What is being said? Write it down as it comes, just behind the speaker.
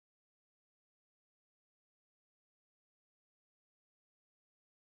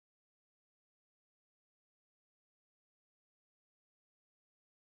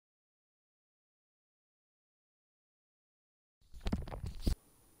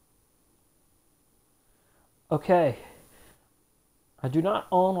Okay. I do not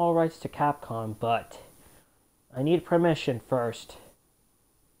own all rights to Capcom, but I need permission first.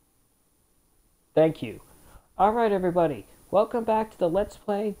 Thank you. Alright everybody, welcome back to the Let's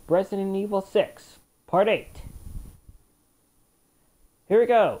Play Resident Evil 6, Part 8. Here we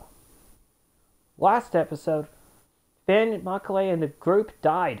go. Last episode, Finn, Makale, and the group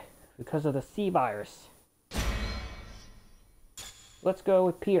died because of the C virus. Let's go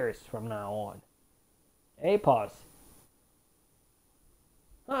with Piers from now on. Hey, pause.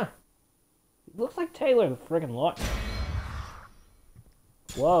 Huh. It looks like Taylor the friggin' lot.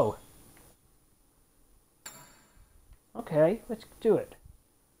 Whoa. Okay, let's do it.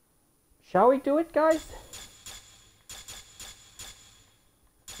 Shall we do it, guys?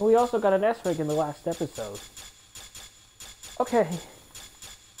 We also got an S-rig in the last episode. Okay.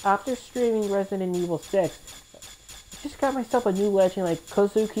 After streaming Resident Evil 6, I just got myself a new legend like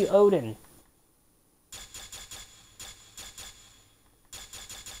Kozuki Odin.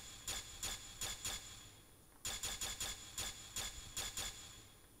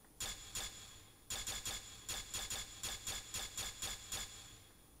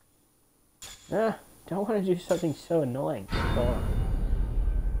 Don't want to do something so annoying. Hold on.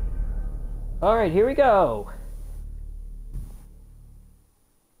 Alright, here we go.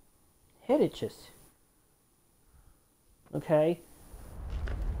 Hit it just. Okay.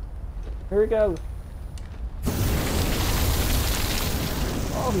 Here we go.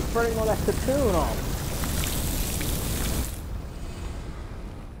 Oh, he's burning all that cocoon off.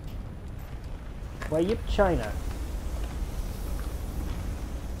 Way up China.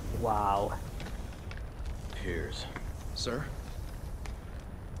 Wow. Piers. Sir?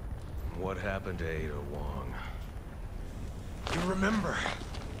 What happened to Ada Wong? You remember?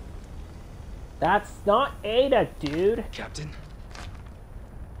 That's not Ada, dude. Captain?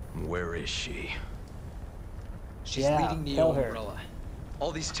 Where is she? She's Yeah, leading the tell her. umbrella.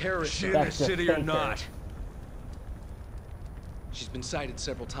 All these terrorists She in are... the That's the city or thinker. not? She's been sighted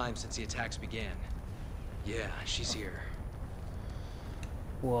several times since the attacks began. Yeah, she's here.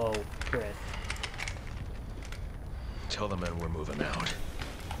 Whoa, Chris. Tell the men we're moving out.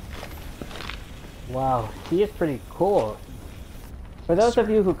 Wow, he is pretty cool. For those of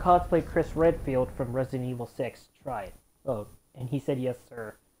you who cosplay Chris Redfield from Resident Evil 6, try it. Oh, and he said yes,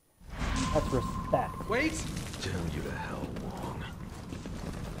 sir. That's respect. Wait! Damn you to hell, Wong.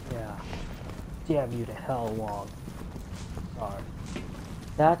 Yeah. Damn you to hell, Wong. Sorry.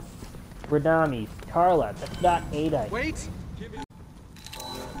 That's Renami's. Carla, that's not Ada. Wait!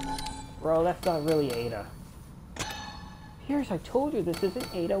 Bro, that's not really Ada. Piers, I told you this isn't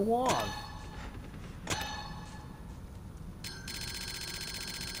Ada Wong.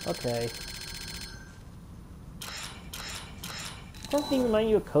 Okay. Doesn't he remind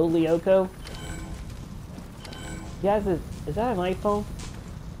you of Code Lyoko? He has a... Is that an iPhone?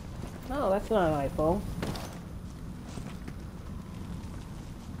 No, that's not an iPhone.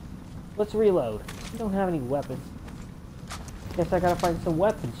 Let's reload. We don't have any weapons. Guess I gotta find some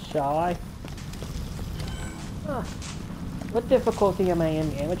weapons, shall I? Huh. What difficulty am I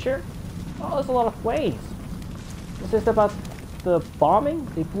in? Amateur? Oh, there's a lot of flames. Is this about the bombing?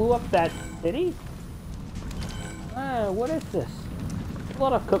 They blew up that city? Ah, what is this? A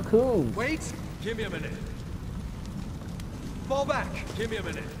lot of cocoons. Wait! Give me a minute. Fall back! Give me a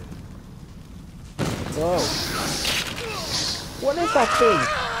minute. Whoa. What is that thing?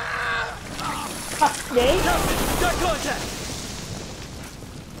 A snake? Got contact!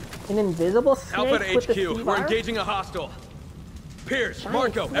 An invisible snake Alpha with to the HQ. C We're virus? engaging a hostile. Piers, Giant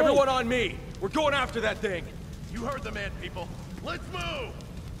Marco, snake. everyone on me. We're going after that thing. You heard the man, people. Let's move.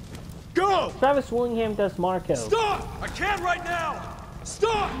 Go! Travis Willingham does Marco. Stop! I can't right now.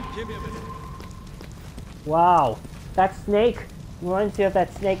 Stop! Give me a minute. Wow. That snake reminds me of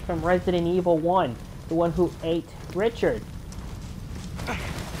that snake from Resident Evil 1. The one who ate Richard.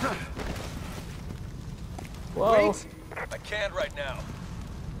 Whoa. Wait! I can't right now.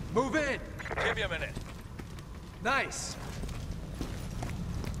 Move in! Give me a minute. Nice!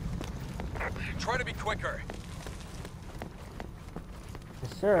 Try to be quicker.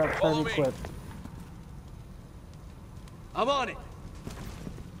 Yes, sir, I'm trying Follow to me. equip. I'm on it!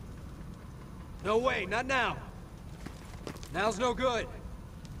 No way, not now! Now's no good!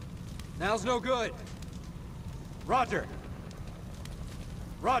 Now's no good! Roger!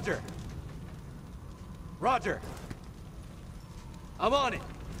 Roger! Roger! I'm on it!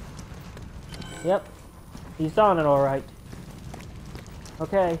 Yep. He's on it alright.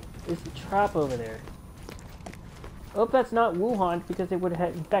 Okay, there's a trap over there. Hope that's not Wuhan because it would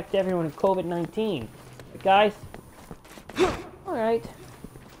have infected everyone with COVID-19. But guys, alright.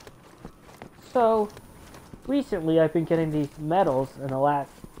 So, recently I've been getting these medals in the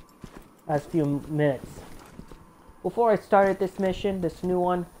last few minutes. Before I started this mission, this new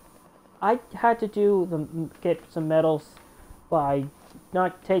one, I had to get some medals by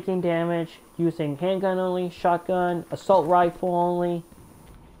not taking damage, using handgun only, shotgun, assault rifle only,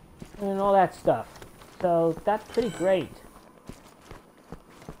 and all that stuff. So that's pretty great.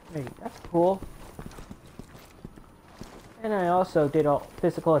 Hey, that's cool. And I also did all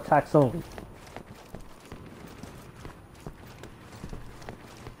physical attacks only.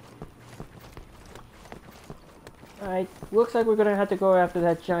 Alright, looks like we're gonna have to go after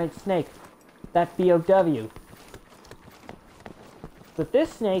that giant snake. That B.O.W. But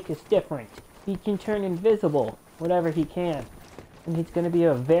this snake is different. He can turn invisible, whatever he can. And he's gonna be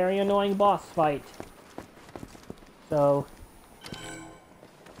a very annoying boss fight. So...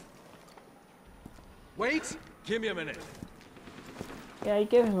 Wait! Give me a minute. yeah, you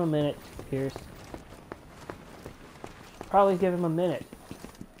give him a minute, Piers. Probably give him a minute.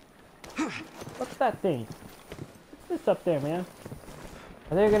 What's that thing? What's this up there, man?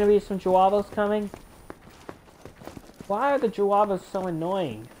 Are there gonna be some Chihuahuas coming? Why are the Chihuahuas so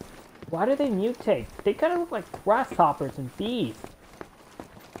annoying? Why do they mutate? They kind of look like grasshoppers and bees.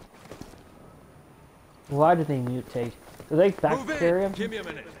 Why do they mutate? Are they bacteria Give me a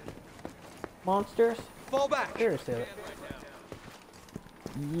minute. monsters? Fall back! Seriously.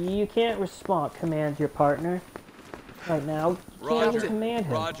 You can't command your partner right now. You can't even command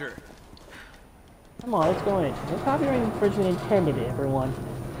him. Roger. Come on, let's go in. No copyright infringement intended, everyone.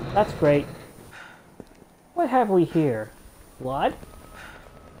 That's great. What have we here? Blood?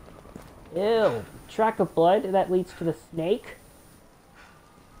 Ew. Track of blood that leads to the snake?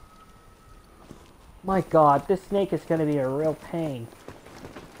 My god, this snake is gonna be a real pain.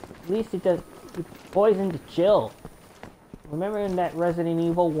 At least it poisoned Jill. Remember in that Resident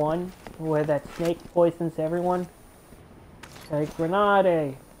Evil 1 where that snake poisons everyone? Okay,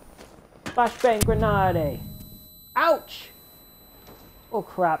 grenade! Flashbang grenade! Ouch! Oh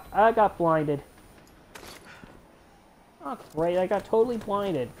crap, I got blinded. Oh great, I got totally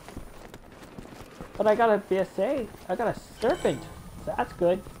blinded. But I got a BSAA, I got a serpent. So that's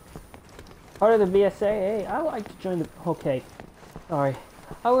good. Part of the BSAA, I would like to join the... okay, sorry.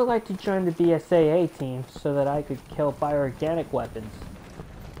 I would like to join the BSAA team so that I could kill bioorganic weapons.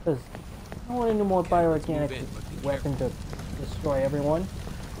 Because I don't want any more bioorganic weapons to destroy everyone.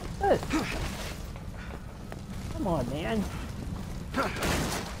 This. Come on, man.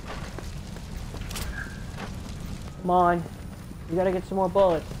 Come on. You gotta get some more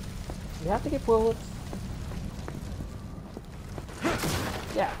bullets. You have to get bullets.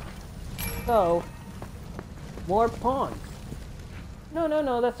 Yeah. So, more pawns.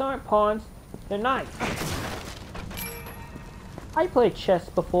 No, that's aren't pawns. They're knights. I played chess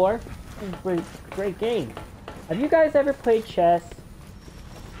before. It was a great game. Have you guys ever played chess?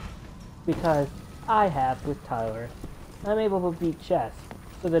 Because I have with Tyler. I'm able to beat chess,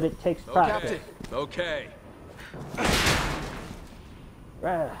 so that it takes practice. Okay.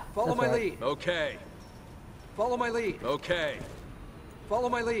 Follow my lead. Okay. Follow my lead. Okay. Follow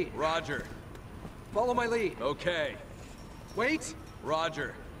my lead. Roger. Follow my lead. Okay. Wait.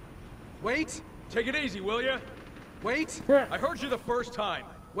 Roger. Wait. Take it easy, will ya? Wait. I heard you the first time.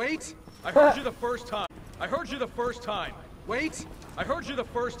 Wait. I heard you the first time. I heard you the first time. Wait. I heard you the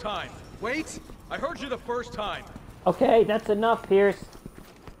first time. Wait. I heard you the first time. Okay, that's enough, Piers.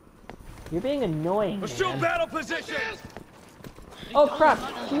 You're being annoying, Assume man. battle position! Oh crap!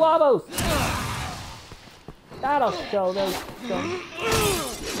 Chihuahuas! That'll show those. Maybe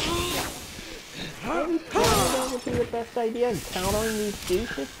that would be the best idea, encountering these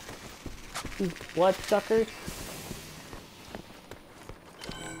douches? These bloodsuckers?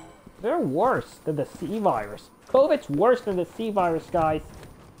 They're worse than the C virus. COVID's worse than the C virus, guys.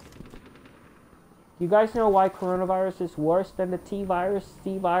 You guys know why coronavirus is worse than the T virus,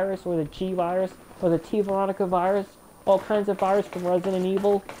 C virus, or the G virus, or the T Veronica virus? All kinds of virus from Resident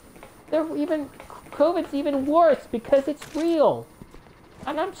Evil. COVID's even worse because it's real.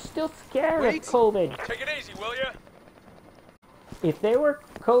 And I'm still scared of COVID. Take it easy, will ya? If they were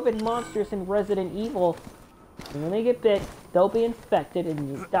COVID monsters in Resident Evil, when they get bit, they'll be infected and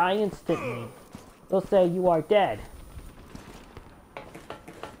you die instantly. They'll say you are dead.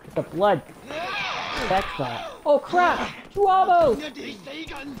 The blood affects that. Oh crap! Chihuahuas!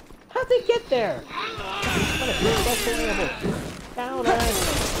 How'd they get there? What a counter!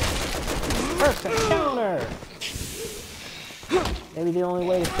 Perfect counter! Maybe the only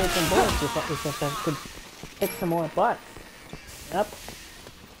way to save some bullets is if I could hit some more butts. Yep.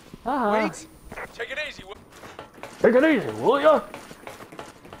 Wait! Take it easy, Take it easy, will ya?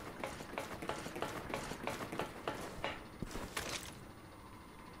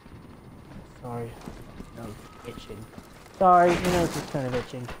 Sorry. No, itching. Sorry, your nose is kind of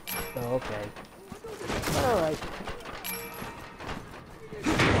itching. So, okay. Alright.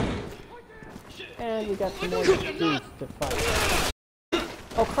 And we got some more dudes to fight.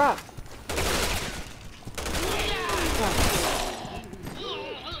 Oh crap!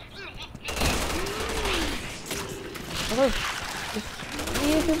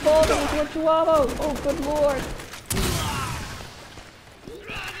 He is involved with what B.O.W. Oh, good lord!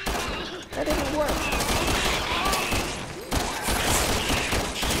 That didn't work.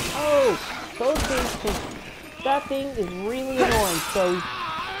 Oh, those things. That thing is really annoying. So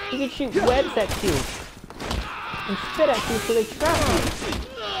he can shoot webs at you and spit at you, so they trap you.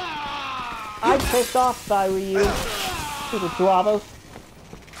 I'd pissed off if I were you. Stupid B.O.W.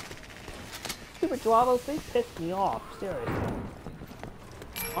 Stupid B.O.W. They pissed me off. Seriously.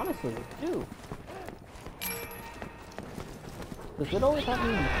 Honestly, they do. Does it always have to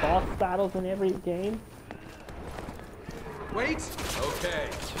be boss battles in every game? Wait! Okay.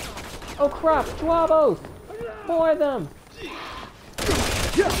 Oh crap! B.O.W.! More of them!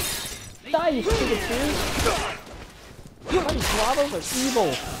 Die, you stupid dude! Bloody B.O.W.s are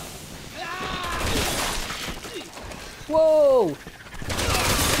evil! Whoa!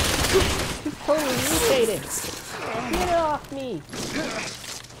 He's totally mutated! Get it off me!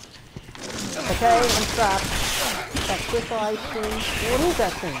 Okay, I'm trapped. That crystal ice thing. What is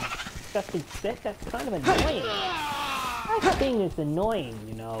that thing? Disgusting spit? That's kind of annoying. That thing is annoying,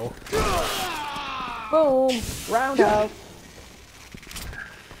 you know. Boom! Roundhouse.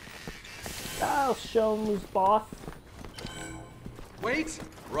 I'll show him who's boss. Wait!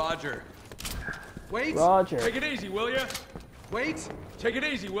 Roger. Wait! Roger. Take it easy, will ya? Wait! Take it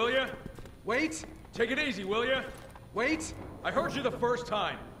easy, will ya? Wait! Take it easy, will ya? Wait! I heard you the first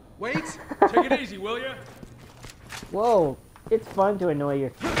time. Wait! Take it easy, will ya? Whoa, it's fun to annoy your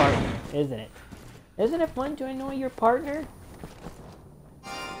partner, isn't it? Isn't it fun to annoy your partner?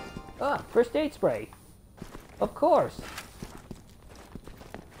 Ah, first aid spray. Of course.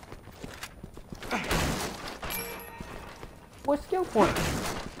 What skill point?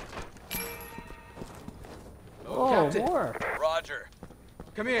 Oh, Captain. more. Roger.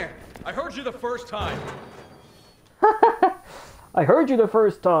 Come here! I heard you the first time. I heard you the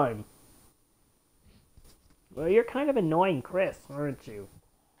first time. Well, you're kind of annoying Chris, aren't you?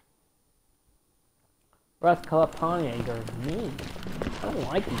 Russ Kalapanya, you're mean. I don't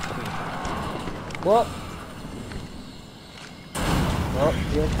like these things. Whoop. Oh,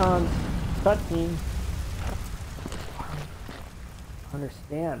 here it comes. Cutscene.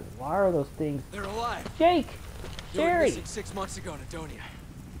 Understand. Why are those things? They're alive! Jake! They were Jerry! missing 6 months ago in Adonia.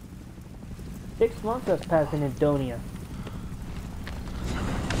 6 months has passed in Adonia.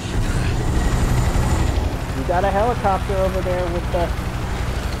 We got a helicopter over there with the...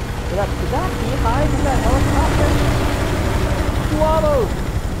 Is that beehive in that helicopter? B.O.W.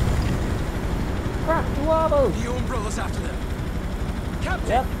 Crap, B.O.W. The umbrella's after them. Captain!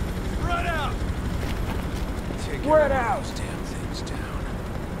 Yep. Run out! Take Word out! those damn things down.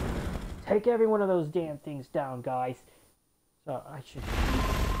 Take every one of those damn things down, guys. So, I should...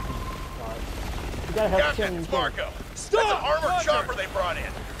 Sorry. We gotta help Captain, Kenny. it's Marco. Stop! That's an armored Roger. chopper they brought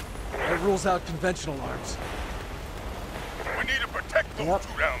in. That rules out conventional arms. We need to protect those Yep.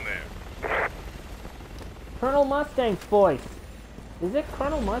 two down there. Colonel Mustang's voice. Is it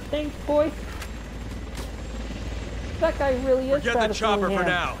Colonel Mustang's voice? That guy really is Forget the satisfying chopper for him.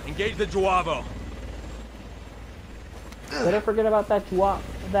 now. Engage the B.O.W. Better forget about that chopper.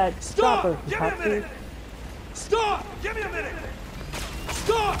 Stop! Give me a Have to- minute! Stop! Give me a minute!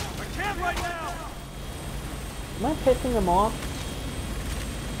 Stop! I can't right now! Am I pissing him off?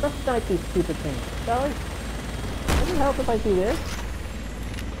 Let's not do stupid things, shall we? Does it help if I do this?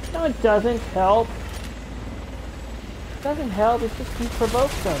 No, it doesn't help. It doesn't help, it's just he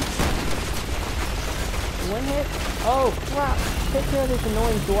provokes them. One hit? Oh, crap. Take care of this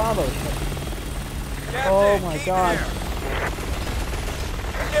annoying B.O.W. Oh my god. I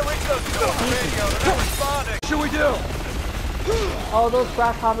can't reach those two on the radio. They're not responding. What should we do? Oh, those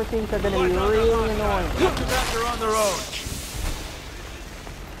grasshopper things are gonna be really annoying. After that, they're on their own.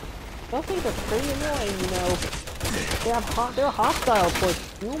 Those things are pretty annoying, you know. They're hostile towards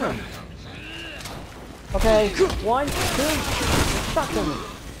humans. Okay, 1, 2, shotgun them.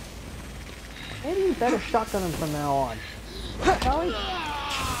 Maybe you better shotgun them from now on. Shall we?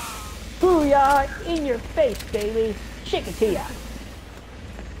 Booyah! In your face, baby! Chickatilla!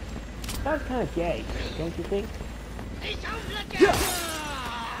 Sounds kind of gay, don't you think?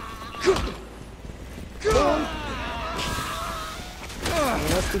 Boom!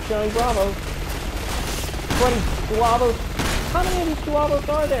 Let's be killing B.O.W. 20 B.O.W. How many of these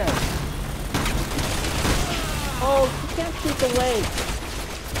B.O.W. are there? Oh, you can't shoot the legs.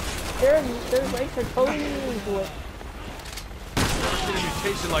 Their legs are totally immune to it. Never seen a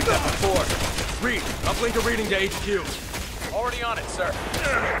mutation like that before. Reed, uplink a reading to HQ. Already on it, sir.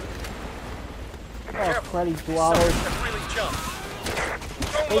 Oh, Freddy Dwellers. Really jump.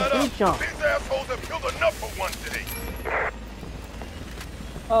 They do jump. These assholes have killed enough for one day.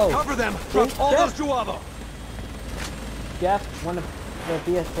 Oh. Cover them from all those B.O.W. Jeff, one of the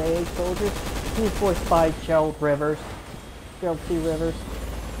BSAA soldiers, he's voiced by Gerald T. Rivers.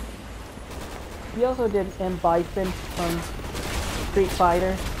 He also did M. Bison from Street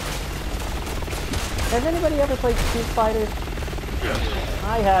Fighter. Has anybody ever played Street Fighter?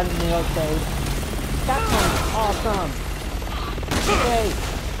 I had in the arcade. Capcom's awesome. Okay.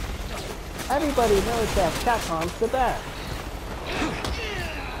 Everybody knows that Capcom's the best.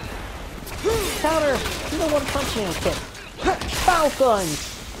 Counter! You don't want to punch man kick. Falcons!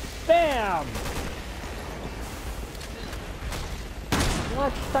 Bam! You know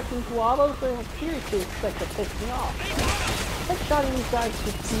what's stuck in Guavos? They're seriously expect to piss me off. Headshotting these guys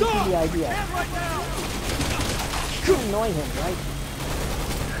just seems to be the idea. You annoy him, right?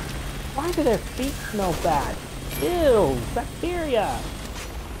 Why do their feet smell bad? Ew! Bacteria!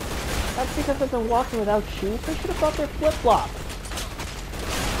 That's because they've been walking without shoes. They should have brought their flip-flops.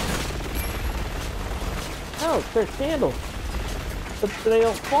 Oh, they're sandals. But they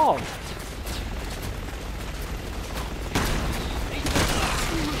don't fall.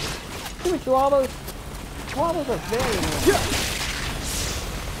 See what Guavos are very annoying.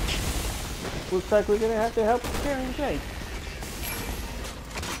 Looks like we're gonna have to help Carrie and Jake.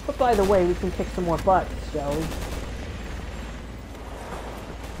 But by the way, we can kick some more butts, shall we?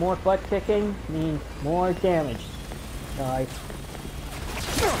 More butt kicking means more damage, guys.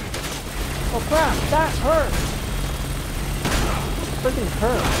 Oh crap, that hurt! Freaking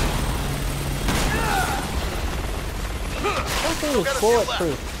hurt. That thing is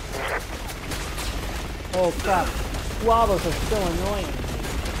bulletproof. Oh crap, Guavos are still annoying.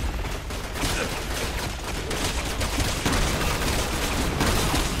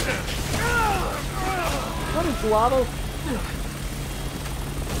 What is Guavos?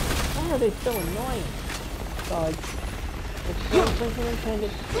 Why are they so annoying? God. It's not something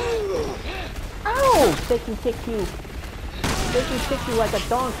intended. Ow! They can kick you. They can kick you like a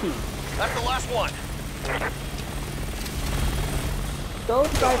donkey. That's the last one.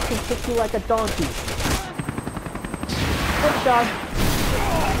 Those guys can kick you like a donkey. Good shot.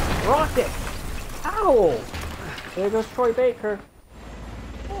 Rocket. Ow! There goes Troy Baker.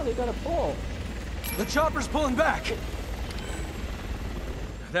 Oh, they got a ball. The chopper's pulling back.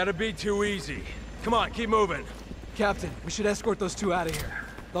 That'd be too easy. Come on, keep moving. Captain, we should escort those two out of here.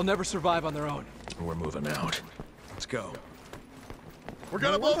 They'll never survive on their own. We're moving out. Let's go. We're No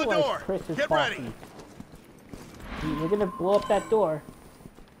gonna blow the wonder why door. Chris is Get bossy. ready. We're gonna blow up that door.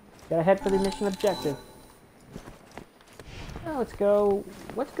 Gotta head for the mission objective. Now let's go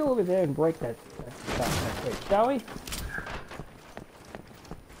over there and break that stuff right there, shall we?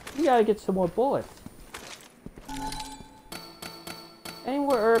 We gotta get some more bullets. Any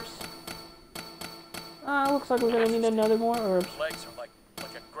more herbs? Looks like we're gonna need another more herbs. Legs are like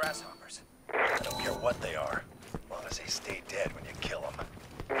a grasshopper's. I don't care what they are, as long as they stay dead when you kill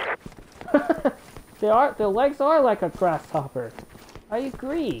them. Their legs are like a grasshopper. I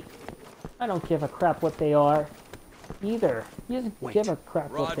agree. I don't give a crap what they are. Either. He doesn't give a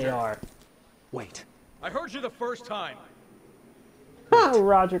crap what they are. Wait. I heard you the first time. Oh,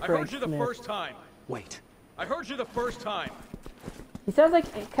 Roger I Craig heard you the Smith. first time. Wait. I heard you the first time. He sounds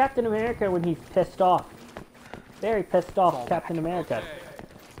like Captain America when he's pissed off. Very pissed off, Fall Captain back. America. Okay.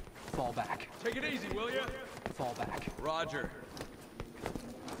 Fall back. Take it easy, will ya? Fall back. Roger.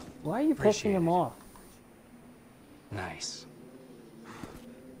 Why are you pissing Appreciate him it. off? Nice.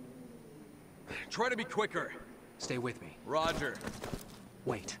 Try to be quicker. Stay with me. Roger.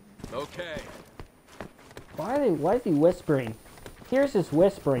 Wait. Okay. Why is he whispering? Piers is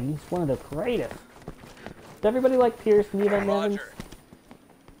whispering. He's one of the greatest. Does everybody like Piers from Event Evans? Roger.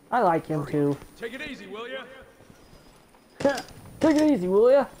 I like him too. Take it easy, will ya? Take it easy,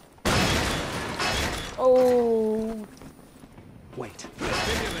 will ya? Oh. Wait. Give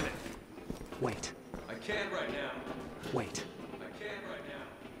me a minute. Wait. I can't right now. Wait. I can't right now.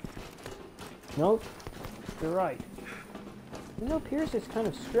 Nope. You're right. You know, Piers is kind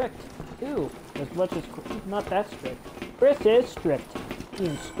of strict, too. As much as... not that strict. Chris is strict.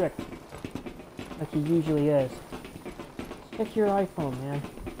 Being strict. Like he usually is. Check your iPhone, man.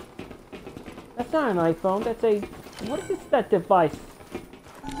 That's not an iPhone. That's a... what is that device?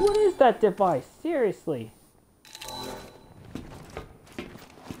 What is that device? Seriously.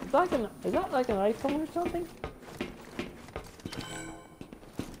 Is that like an iPhone or something?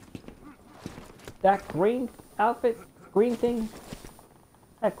 That green outfit, green thing,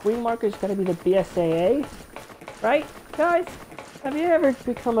 that green marker is going to be the BSAA, right, guys? Have you ever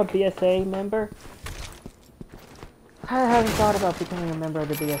become a BSAA member? I haven't thought about becoming a member of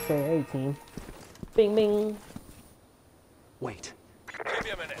the BSAA team. Bing, bing. Wait. Give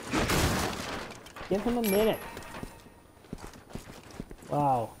me a minute. Give him a minute.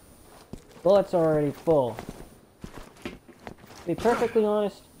 Wow. Bullets are already full. To be perfectly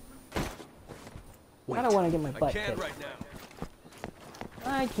honest, Wait. I don't want to get my I butt can't kicked. right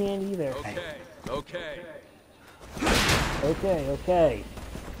now. I can't either. Okay. Okay.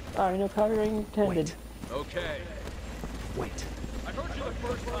 Sorry, no copyright intended. Wait. Okay. Wait. I heard you the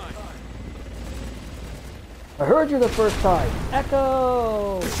first time. I heard you the first time.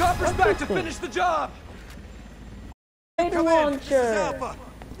 Echo! The chopper's What's back this to thing? finish the job! Later Come in! This is launcher! Alpha!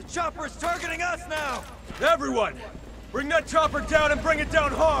 The chopper's targeting us now! Everyone, bring that chopper down and bring it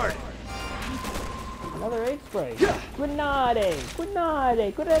down hard. Another aid spray.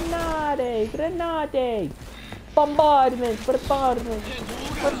 Grenade! Bombardment!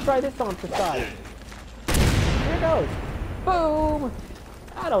 Let's try this on for size. Here it goes. Boom!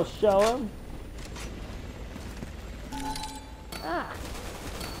 That'll show him. Ah.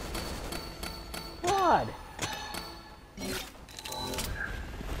 Blood.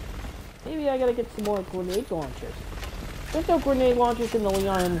 Maybe I gotta get some more grenade launchers. There's no grenade launchers in the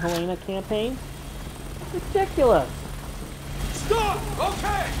Leon and Helena campaign. It's ridiculous. Stop!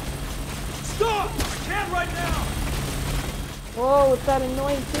 Okay! Stop! I can't right now! Whoa, it's that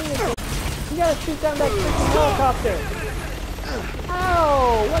annoying thing again. You gotta shoot down that freaking helicopter.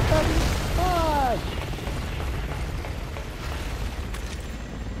 Ow! What the fuck?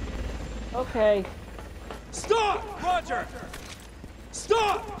 Okay. Stop! Roger!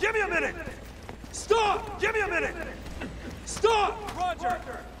 Stop! Give me a minute! Stop! Give me a minute! Stop! Roger!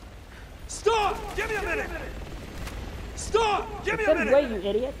 Stop! Give me a minute! Stop! Give me a Get minute! away, you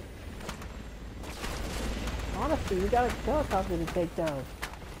idiot. Honestly, we got a helicopter to take down.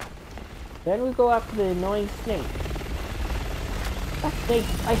 Then we go after the annoying snake. That snake,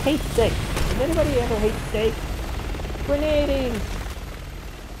 I hate snakes. Does anybody ever hate snakes? Grenading!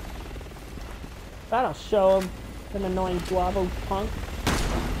 That'll show him, an annoying guavo punk.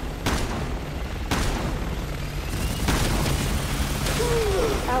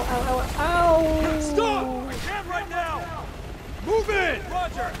 Ow, ow, ow, ow! Stop! I can't right now! Move in!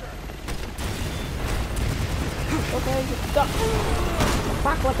 Roger! Okay, just duck.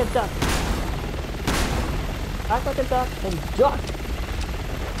 Quack like a duck. Act like a duck and duck.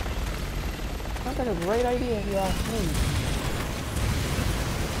 Sounds like a great idea if you ask me.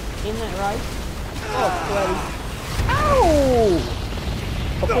 Isn't that right? Oh, Freddy. Ow!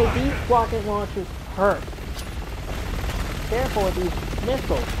 Okay, these rocket launchers hurt. Careful with these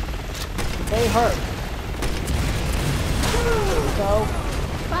missiles. They hurt. So,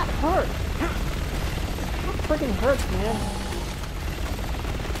 that hurts. That freaking hurts, man.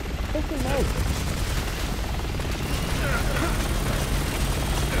 Freaking nice.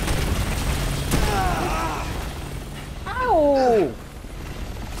 Ow!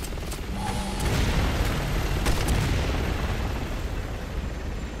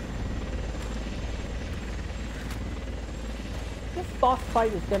 This boss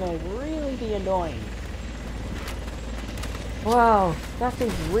fight is gonna really be annoying. Wow, that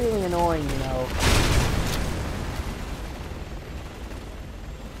thing's really annoying, you know.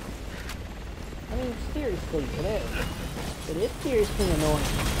 I mean, seriously, it is. It is seriously annoying.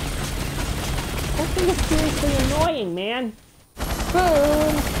 That thing is seriously annoying, man.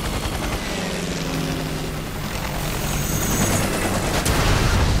 Boom!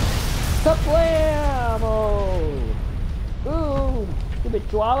 Kablamo! Ooh, stupid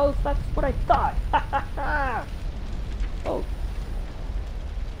Dwallos, that's what I thought. Ha ha ha! Oh.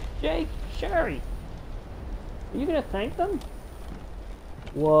 Jake, Sherry. Are you gonna thank them?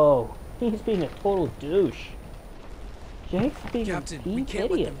 Whoa, he's being a total douche. Jake's being Captain, a we deep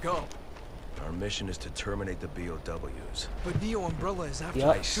can't idiot. let them go. Our mission is to terminate the B.O.Ws. But Neo Umbrella is after Yep.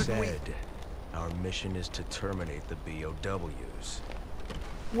 us. I Shouldn't we? said, our mission is to terminate the B.O.Ws.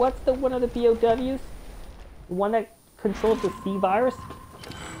 What's the one of the B.O.Ws? The one that controls the C virus?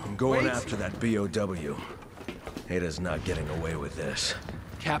 I'm going Wait. after that B.O.W. Ada's not getting away with this.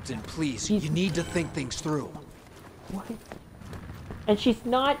 Captain, please, She's- you need to think things through. What? And she's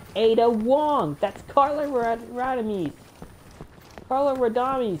not Ada Wong. That's Carla Radames. Carla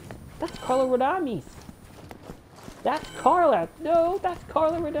Radames. That's Carla Radames. That's Carla. No, that's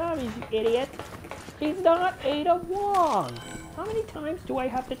Carla Radames, you idiot. She's not Ada Wong. How many times do I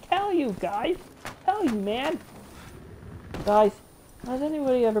have to tell you, guys? Tell you, man. Guys, Has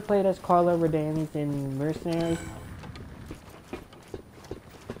anybody ever played as Carla in Mercenaries?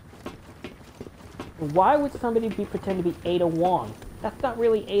 Why would somebody pretend to be Ada Wong? That's not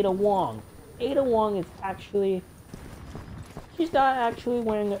really Ada Wong. Ada Wong is actually... She's not actually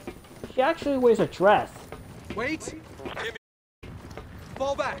wearing a... She actually wears a dress. Wait! Give me...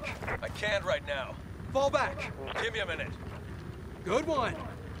 Fall back! I can't right now. Fall back! Give me a minute. Good one!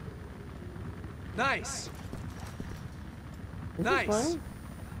 Nice! Is Nice! this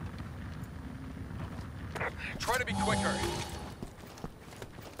funny? Try to be quicker.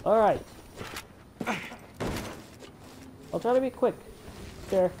 Alright. I'll try to be quick.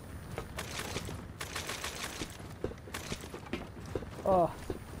 There. Oh.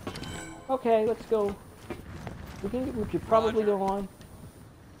 Okay, let's go. We should probably go on.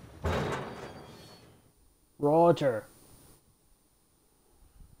 Roger.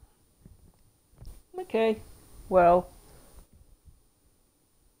 Okay. Well.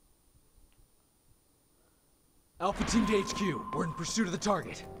 Alpha Team to HQ. We're in pursuit of the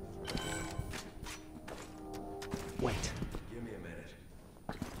target. Wait. Give me a minute.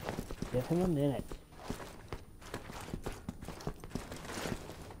 Give him a minute.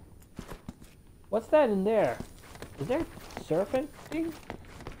 What's that in there? Is there serpentine?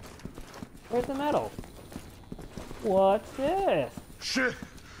 Where's the metal? What's this? Shit!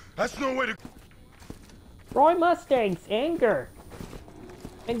 That's no way to... Roy Mustang's Anger!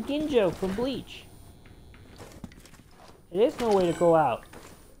 And Ginjo from Bleach. It is no way to go out.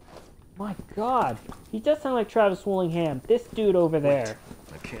 My god. He does sound like Travis Willingham. This dude over there.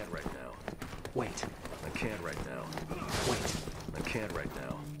 I can't right now. Wait. I can't right now. Wait. I can't right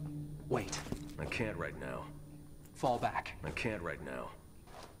now. Wait. I can't right now. Fall back. I can't right now.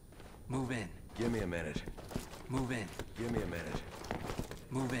 Move in. Give me a minute. Move in. Give me a minute.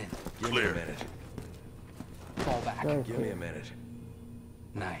 Move in. Give me a minute. Fall back. Very Give me clear. a minute.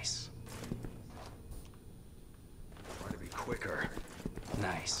 Nice. Try to be quicker.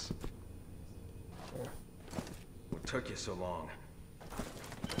 Nice. What took you so long?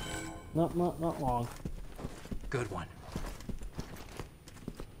 Not long. Good one.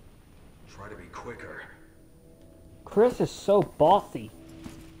 Try to be quicker. Chris is so bossy.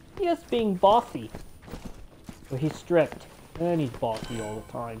 He is being bossy. But he's strict. And he's bossy all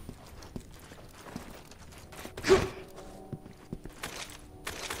the time.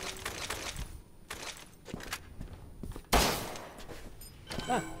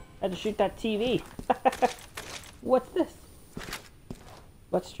 Ah, I had to shoot that TV. What's this?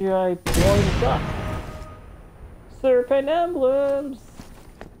 Let's try blowing this up. Serpent emblems!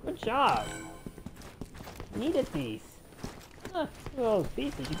 Good job. Needed these. Huh, look at all those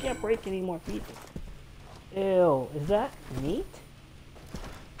pieces. You can't break any more pieces. Ew, is that meat?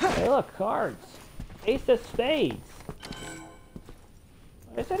 Hey, look, cards. Ace of spades.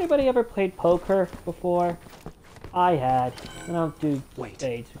 Has anybody ever played poker before? I had. I don't do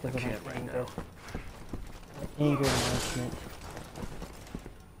spades because I of my can't right anger. now. My anger management.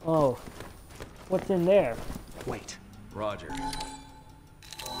 Oh. What's in there? Wait. Roger.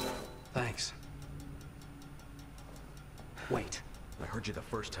 Thanks. Wait. I heard you the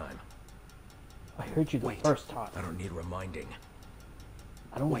first time. I heard you the first time. I don't need reminding.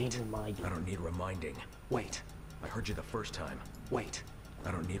 I don't need reminding. I don't need reminding. Wait. I heard you the first time. Wait.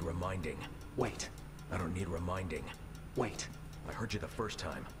 I don't need reminding. Wait. I don't need reminding. Wait. I heard you the first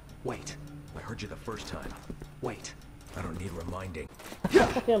time. Wait. I heard you the first time. Wait. I don't need reminding.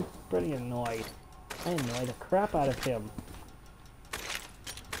 I'm pretty annoyed. I annoy the crap out of him.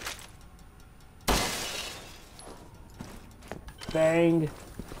 Bang.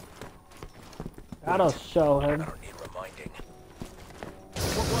 That'll show him. I don't need reminding.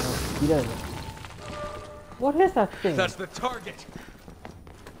 He doesn't. What is that thing? That's the target.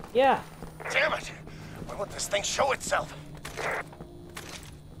 Yeah. Damn it! Why won't this thing show itself?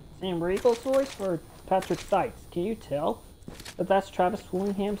 Sam Riegel's voice or Patrick Sykes? Can you tell that that's Travis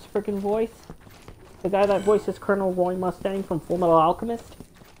Willingham's freaking voice? The guy that voices Colonel Roy Mustang from Full Metal Alchemist?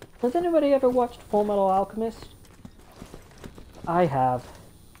 Has anybody ever watched Full Metal Alchemist? I have.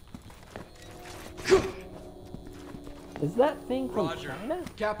 Is that thing from China?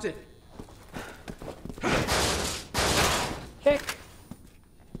 Captain. Kick!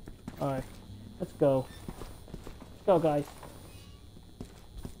 Alright, let's go. Let's go, guys.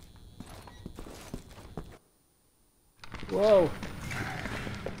 Whoa.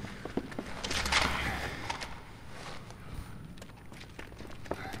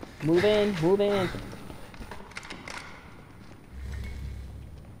 Move in, move in.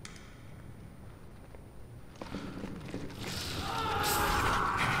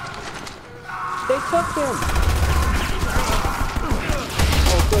 They took him!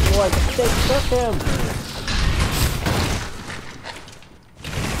 good lord, they took him!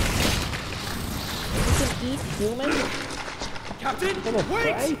 You can eat humans? Captain,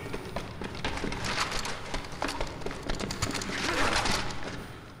 wait!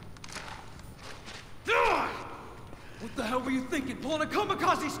 What the hell were you thinking, pulling a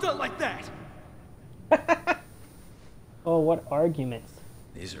kamikaze stunt like that? Oh, what arguments.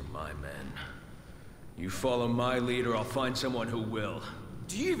 These are my men. You follow my lead or I'll find someone who will.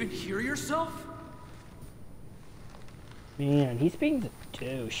 Do you even hear yourself? Man, he's being the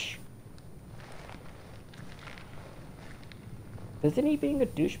douche. Isn't he being a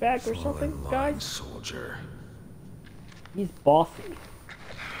douchebag or something, Fall in line, guys? soldier. He's bossy.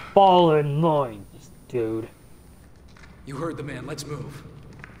 Fall in line, this dude. You heard the man, let's move.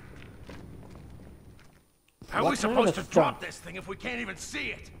 How are What we kind supposed of to stunt? drop this thing if we can't even see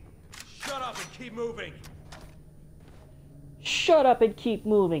it? Shut up and keep moving. Shut up and keep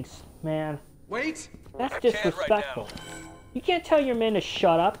moving, man. Wait! That's I can't right disrespectful. You can't tell your men to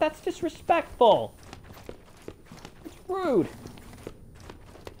shut up. That's disrespectful. It's rude.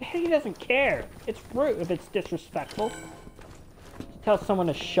 He doesn't care. It's rude if it's disrespectful. To tell someone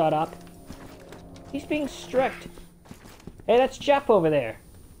to shut up. He's being strict. Hey, that's Jeff over there.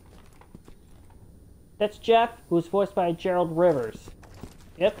 That's Jeff, who's voiced by Gerald Rivers.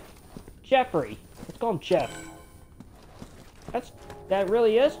 Yep. Jeffrey. Let's call him Jeff. That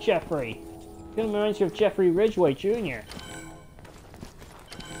really is Jeffrey. It reminds you of Jeffrey Ridgway Jr.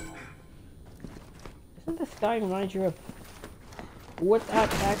 Doesn't this guy remind you of what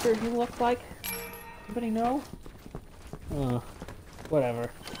that actor he looked like? Anybody know? Whatever.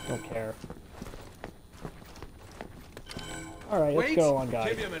 Don't care. Alright, let's go on, guys.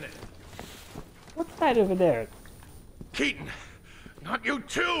 Give me a minute. What's that over there? Keaton, not you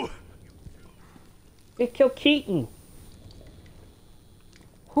too! They killed Keaton.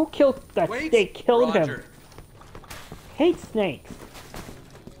 Who killed that? Wait, They killed him. Roger. Hate snakes.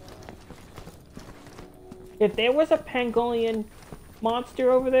 If there was a pangolin monster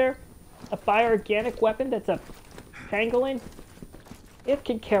over there, a bioorganic weapon that's a pangolin, it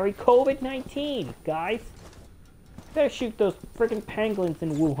can carry COVID-19, guys. Better shoot those friggin' pangolins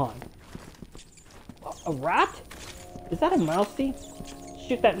in Wuhan. A rat? Is that a mousey?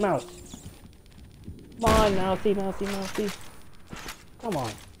 Shoot that mouse. Come on, mousey, mousey, mousey. Come on.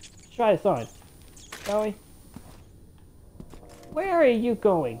 Let's try this on. Shall we? Where are you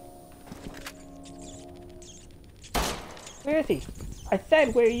going? Where is he? I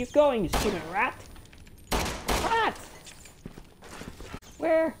said, where are you going, you stupid rat? Rat!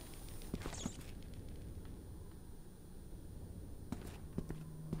 Where?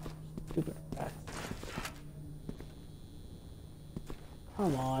 Stupid rat.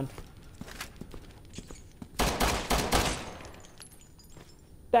 Come on.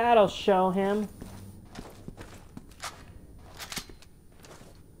 That'll show him.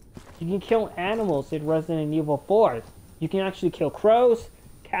 You can kill animals in Resident Evil 4. You can actually kill crows,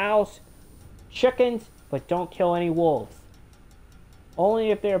 cows, chickens, but don't kill any wolves. Only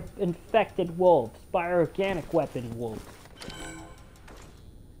if they're infected wolves, bioorganic weapon wolves.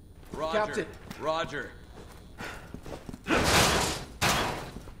 Roger. Captain. Roger.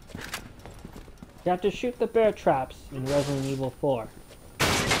 You have to shoot the bear traps in Resident Evil 4.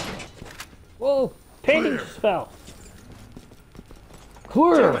 Whoa! Painting spell!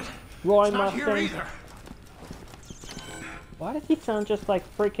 Clear! Damn it. Roy It's not here Mustang. either. Why does he sound just like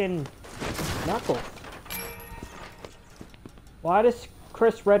freaking Knuckles? Why does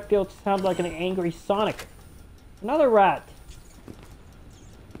Chris Redfield sound like an angry Sonic? Another rat!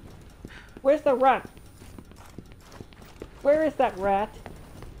 Where's the rat? Where is that rat?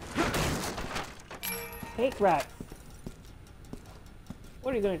 Hate rats.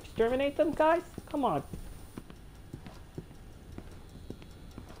 What, are you gonna exterminate them, guys? Come on.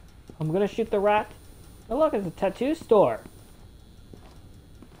 I'm gonna shoot the rat. Oh look, it's a tattoo store.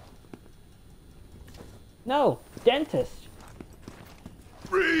 No, dentist.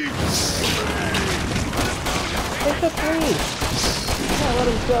 Reed! They took Reed. Yeah, let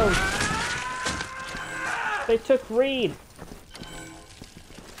him go. They took Reed.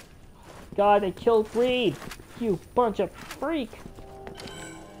 God, they killed Reed. You bunch of freak.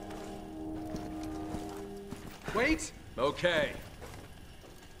 Wait! Okay.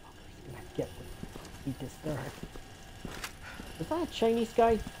 Get what he deserved. Is that a Chinese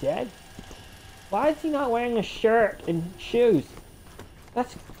guy dead? Why is he not wearing a shirt and shoes?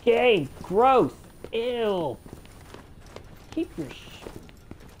 That's gay. Gross. Ew. Keep your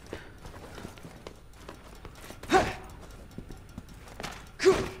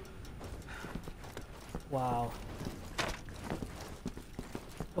Wow.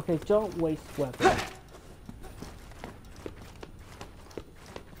 Okay, don't waste weapons.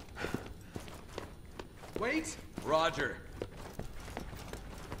 Wait! Roger.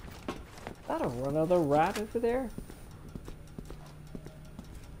 Is that another rat over there?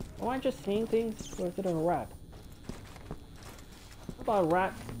 Am I just seeing things, or is it a rat? How about a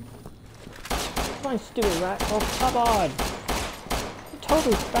rat? Come on, stupid rat. Oh, come on! You're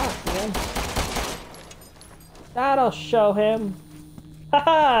totally fast, man. That'll show him.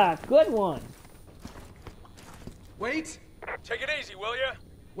 Haha! Good one! Wait! Take it easy, will ya?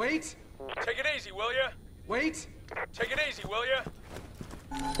 Wait! Take it easy, will ya? Wait! Take it easy, will ya?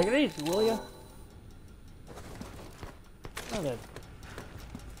 Take it easy, will ya? Now then.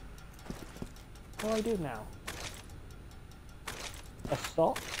 What do I do now?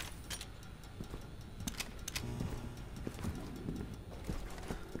 Assault?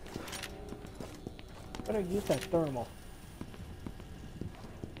 Better use that thermal.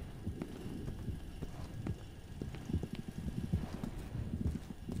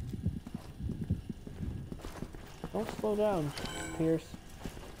 Don't slow down, Piers.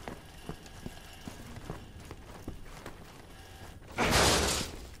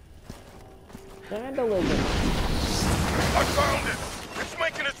 Vandalism. I found it! It's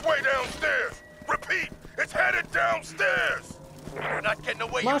making its way downstairs! Repeat, it's headed downstairs! You're not getting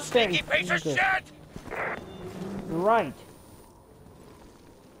away, Mustang. you sneaky piece of Okay. shit! Right.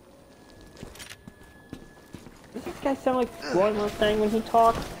 Does this guy sound like Roy Mustang when he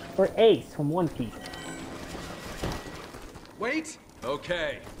talks? Or Ace from One Piece? Wait!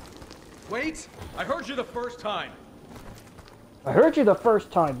 Okay. Wait! I heard you the first time. I heard you the first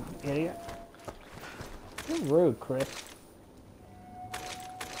time, idiot. You're rude, Chris.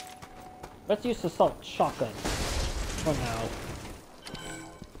 Let's use the assault shotgun. For now.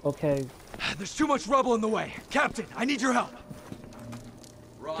 Okay. There's too much rubble in the way. Captain, I need your help.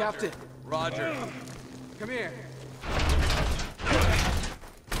 Roger. Captain. Roger. Come here.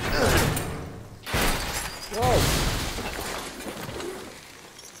 Whoa.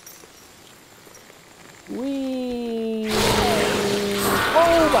 Whee!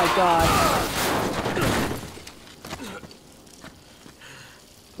 Oh my god!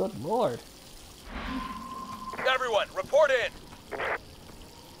 Good lord. Everyone, report in.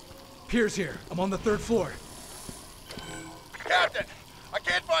 Piers here. I'm on the 3rd floor. Captain, I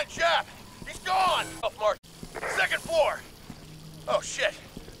can't find Jack! He's gone! Off mark. 2nd floor! Oh shit!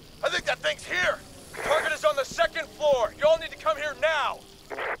 I think that thing's here! Target is on the 2nd floor. You all need to come here now.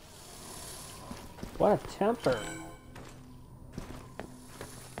 What a temper.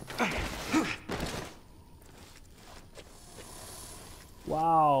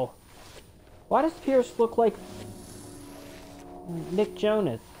 Wow. Why does Piers look like Nick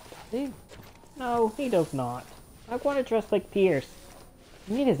Jonas? No, he does not. I want to dress like Piers.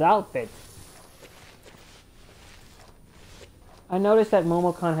 I need his outfit. I noticed that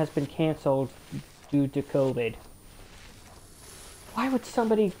MomoCon has been cancelled due to COVID. Why would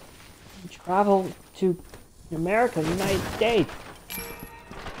somebody travel to America, the United States?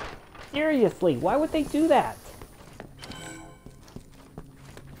 Seriously, why would they do that?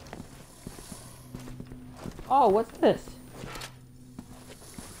 Oh, what's this?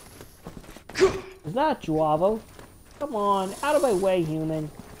 Is that Juavo? Come on, out of my way, human.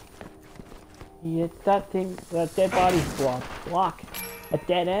 It's that thing, that dead body's block. A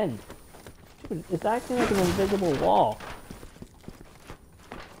dead end. Dude, it's acting like an invisible wall.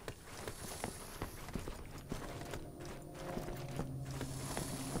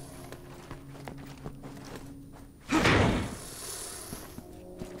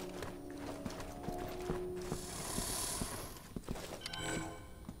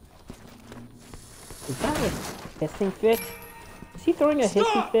 Is that a hissing fit? Is he throwing a hissing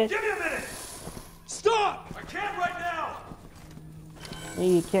Stop! fit? Give me a minute. Stop! I can't right now.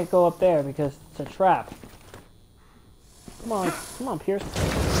 Maybe you can't go up there because it's a trap. Come on, Piers.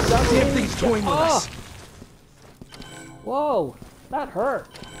 Damn thing's toying with us. Whoa, that hurt.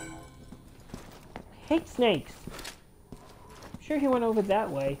 I hate snakes. I'm sure he went over that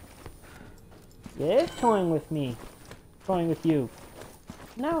way. It is toying with me. Toying with you.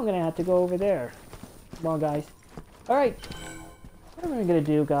 Now I'm gonna have to go over there. Come on, guys. Alright. What am I gonna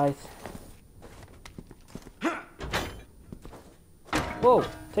do, guys? Whoa,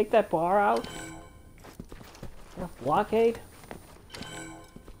 take that bar out. A blockade.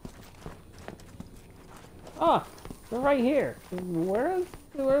 Ah, they're right here. Where's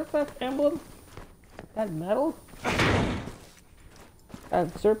that emblem? That metal?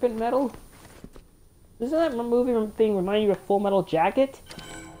 That serpent metal? Doesn't that movie thing remind you of Full Metal Jacket?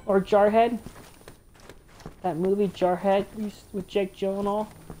 Or Jarhead? That movie Jarhead with Jake Gyllenhaal?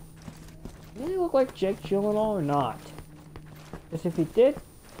 Did he look like Jake Gyllenhaal or not? Because if he did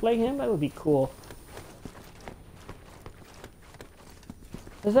play him, that would be cool.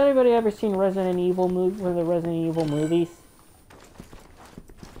 Has anybody ever seen Resident Evil one of the Resident Evil movies?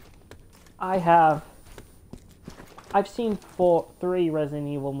 I have. I've seen 3 Resident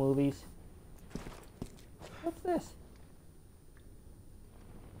Evil movies. What's this?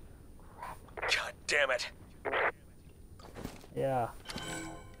 God damn it. Yeah.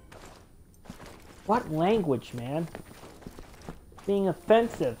 What language, man? Being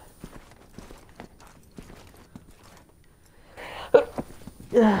offensive.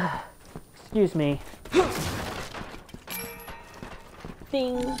 Excuse me.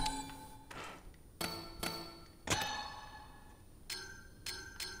 Ding.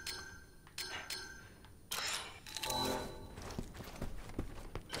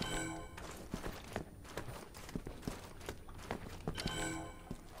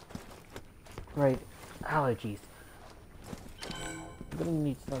 Right, allergies. I'm gonna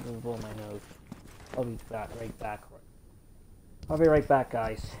need something to blow my nose. I'll be right back. I'll be right back,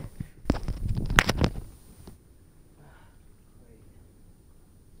 guys.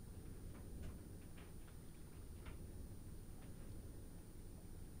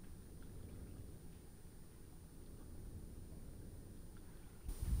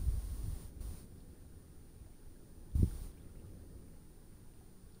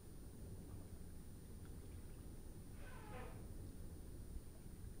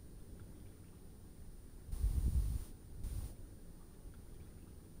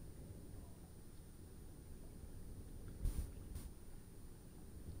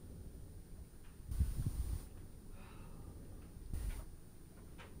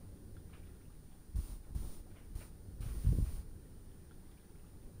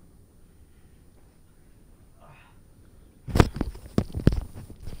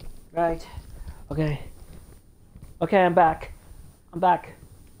 Right. Okay. Okay, I'm back.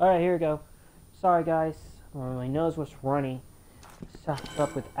 Alright, here we go. Sorry, guys. My nose was runny. Sucked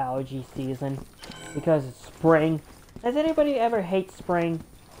up with allergy season. Because it's spring. Does anybody ever hate spring?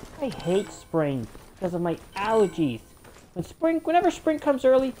 I hate spring because of my allergies. Whenever spring comes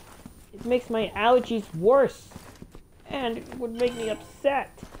early, it makes my allergies worse. And it would make me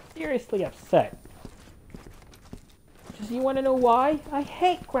upset. Seriously upset. You want to know why? I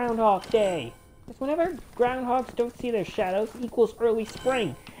hate Groundhog Day. Because whenever groundhogs don't see their shadows equals early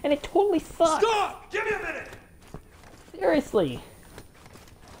spring. And it totally sucks. Stop! Give me a minute! Seriously.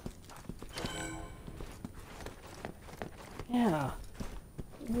 Yeah.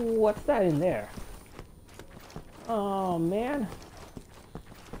 What's that in there? Oh, man.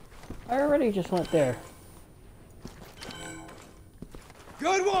 I already just went there.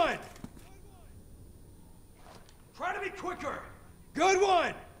 Good one! Try to be quicker! Good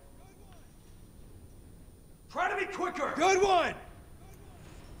one! Try to be quicker! Good one!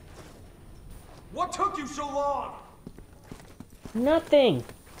 What took you so long? Nothing.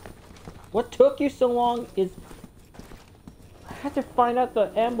 What took you so long is... I had to find out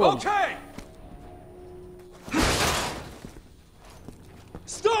the emblem. Okay!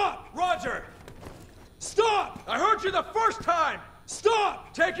 Stop! Roger! Stop! I heard you the first time!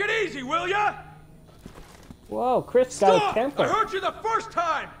 Stop! Take it easy, will ya? Whoa, Chris got a Stop! temper. I heard you the first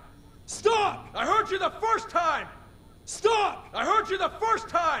time! Stop! I heard you the first time! Stop! I heard you the first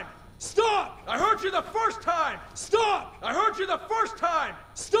time! Stop! I heard you the first time! Stop! I heard you the first time!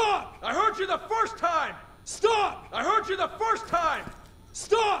 Stop! I heard you the first time! Stop! I heard you the first time!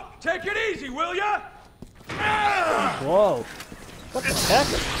 Stop! Take it easy, will ya? Ah! Whoa. What the heck?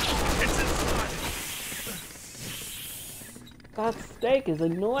 It's inside! That steak is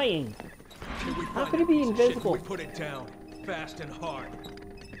annoying. How could it be Shit, invisible? we put it down. Fast and hard.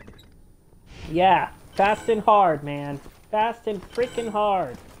 Yeah, fast and hard, man. Fast and freaking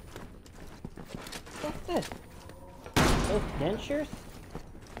hard. What's this? Those dentures?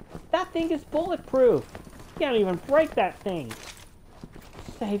 That thing is bulletproof. You can't even break that thing.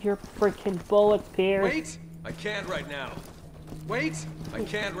 Save your freaking bullets, Piers. Wait! I can't right now. Wait! I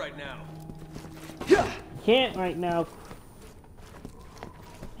can't right now. Can't right now.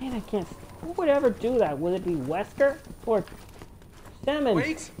 Man, I can't. Who would ever do that? Would it be Wesker or Simmons?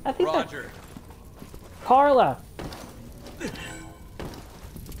 Wait! I think that's Roger. Carla.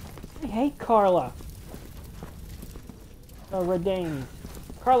 I hate Carla. Radames.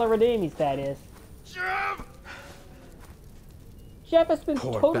 Carla Radames, that is. Jeff! Jeff has been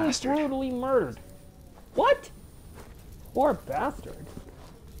Poor totally bastard. brutally murdered. What? Poor bastard.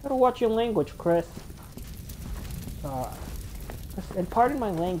 Gotta watch your language, Chris. And pardon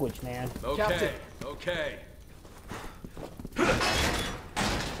my language, man. Okay, Captain. okay.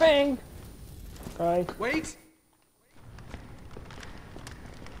 Bang! try. Wait!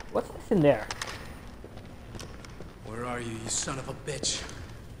 What's this in there? Where are you son of a bitch?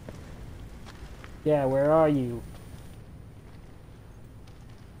 Yeah, where are you?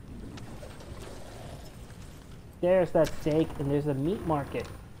 There's that steak, and there's a meat market.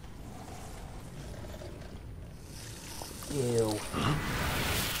 Ew.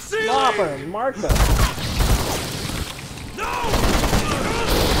 Slobber, Marco. No!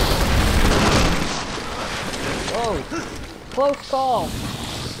 Whoa. Close call.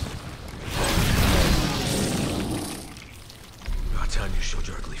 About time you showed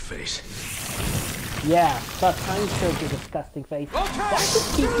your ugly face. Yeah, about time you showed your disgusting face. Why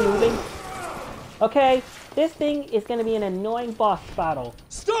just keep moving? Okay, this thing is going to be an annoying boss battle.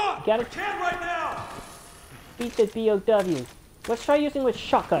 Stop! Got it? I can't right now! Beat the B.O.W. Let's try using with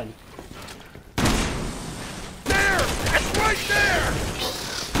shotgun. There! It's right there!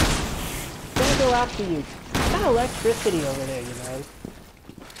 Gonna go after you. Got electricity over there, you know.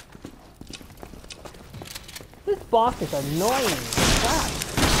 This boss is annoying. Crap.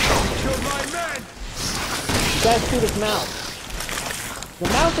 Kill my men! You gotta shoot his mouth. The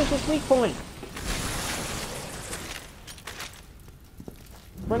mouth is his weak point.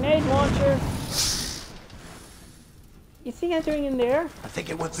 Grenade launcher. You see anything in there? I think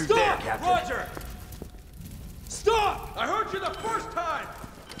it went through Stop! there, Captain. Roger! Stop! I heard you the first time!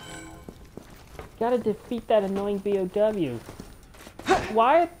 Gotta defeat that annoying B.O.W.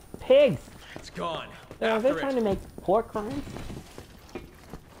 Why are pigs? It's gone. Are they After trying to make pork rinds?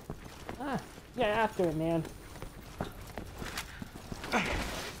 Ah, yeah, after it, man.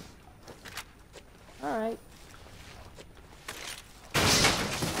 Alright.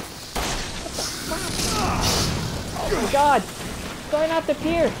 Oh my god! Going after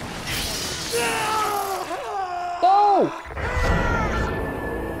Piers! Go!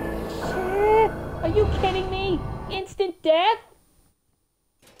 Shit! Are you kidding me? Instant death?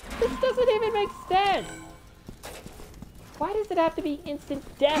 This doesn't even make sense! Why does it have to be instant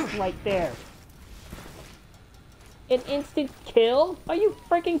death right there? An instant kill? Are you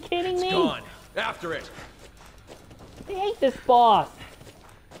freaking kidding me? It's gone. After it. I hate this boss.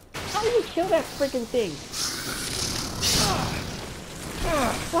 How do you kill that freaking thing?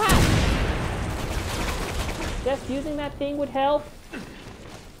 What? Just using that thing would help?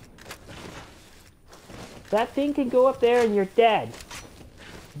 That thing can go up there and you're dead.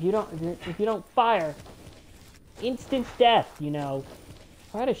 If you don't fire. Instant death, you know.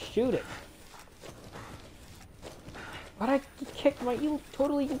 Try to shoot it. But I kicked my... You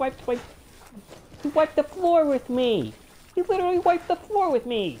totally wiped my... You wiped the floor with me. You literally wiped the floor with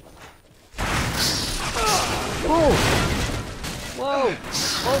me. Whoa. Whoa.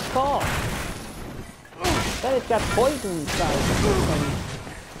 Close call. That has got poison inside.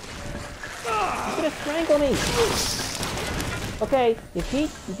 He's gonna strangle me. Okay, if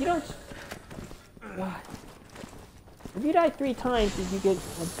you don't... God. If you die 3 times, you get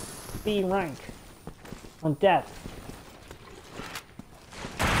a B rank on death.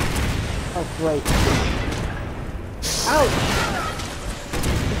 Oh, great. Ouch!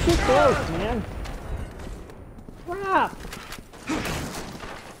 You're too close, man. Crap!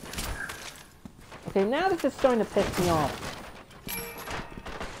 Okay, now this is starting to piss me off.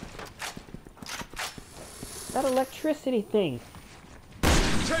 That electricity thing.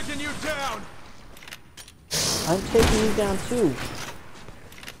 Taking you down! I'm taking you down too.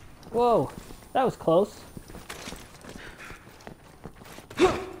 Whoa, that was close.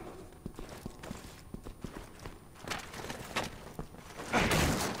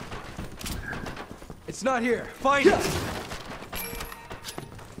 It's not here. Find it!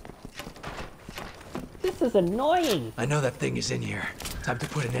 This is annoying. I know that thing is in here. Time to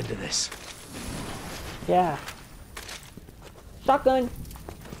put an end to this. Yeah. Shotgun.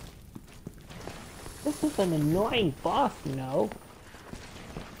 This is an annoying boss, you know.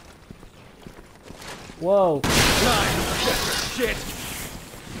 Whoa. Shit!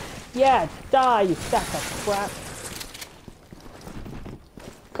 Yeah, die, you sack of crap.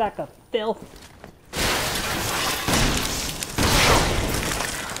 Sack of filth.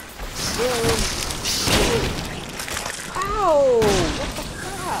 Ow! What the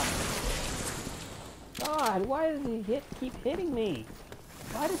crap? God, why does he keep hitting me?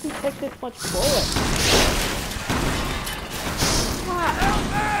 Why does he take this much bullet? Ah, help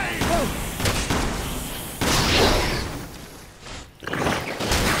me!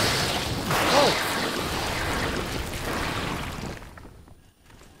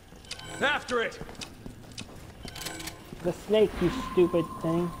 After it! The snake, you stupid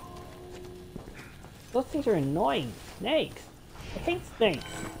thing. Those things are annoying. Snakes. I hate snakes.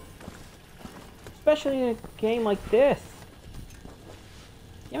 Especially in a game like this.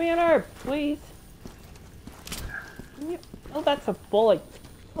 Give me an herb, please. Oh, that's a bullet.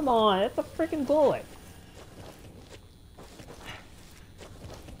 Come on, that's a freaking bullet.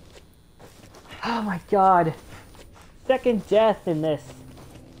 Oh my god. Second death in this.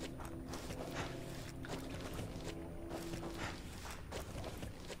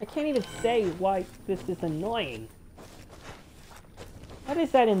 I can't even say why this is annoying. What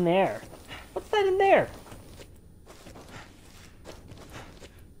is that in there? What's that in there?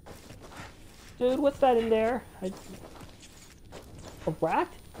 Dude, what's that in there? A rat?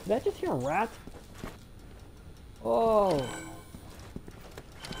 Did I just hear a rat? Oh.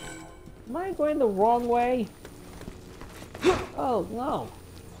 Am I going the wrong way? Oh, no.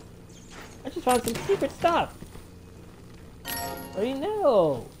 I just found some secret stuff. I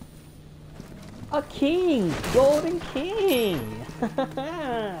know. A king! Golden king!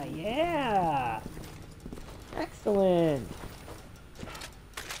 Yeah! Excellent!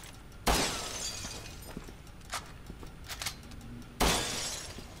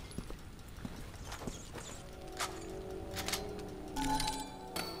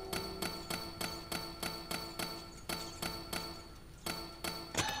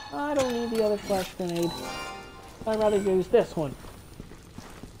 I don't need the other flash grenade. I'd rather use this one.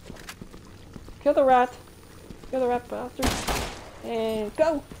 Kill the rat! Kill the rat bastard! And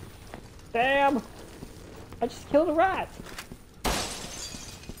go! Damn! I just killed a rat!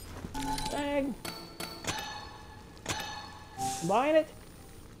 Dang! Combine it!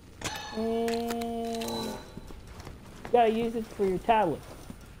 And... you gotta use it for your tablet.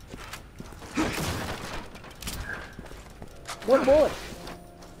 One bullet!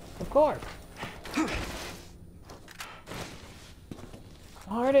 Of course!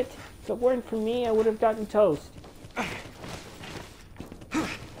 Darn it! If it weren't for me, I would have gotten toast.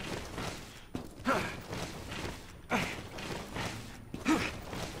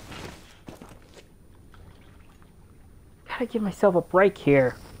 Gotta give myself a break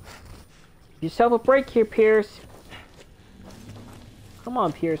here. Give yourself a break here, Piers. Come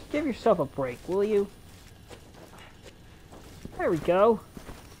on, Piers. Give yourself a break, will you? There we go.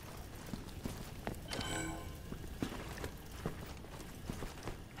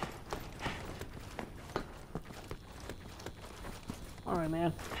 Alright,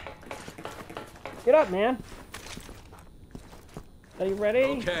 man. Get up, man. Are you ready?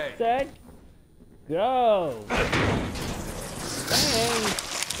 Okay. Set. Go. Bang.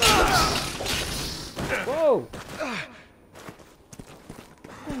 Whoa.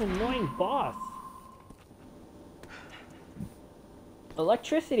 What an annoying boss.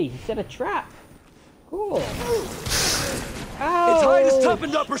 Electricity. He set a trap. Cool. Ow. Its hide is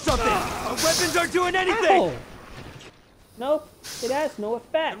toughened up or something! Our weapons aren't doing anything! Ow. Nope, it has no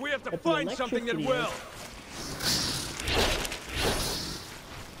effect. And we have to but the find something that electricity will!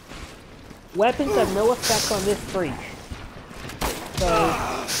 is. Weapons have no effect on this freak.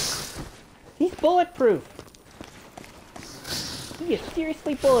 So... he's bulletproof! He is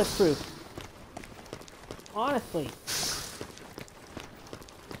seriously bulletproof. Honestly.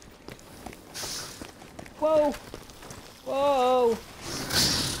 Whoa! Whoa!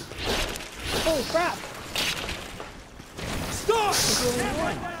 Holy crap! Stop! Stand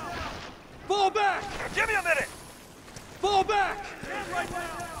right now! Fall back! Give me a minute! Fall back! Stand right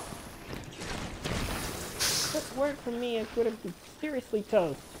now! If it weren't for me, I could have been seriously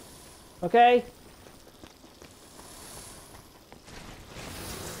toast. Okay?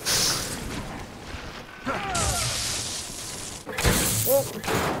 Oh,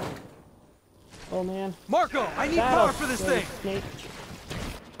 oh man. Marco, I need Battle, power for this silly thing! snake.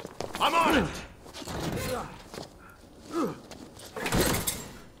 I'm on it!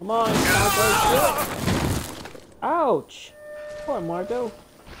 Come on, Marco. Ouch! Poor Marco.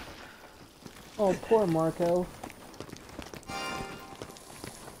 Oh, poor Marco.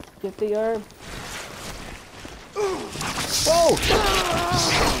 Get the herb. Whoa!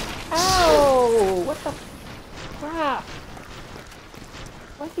 Ow! What the crap?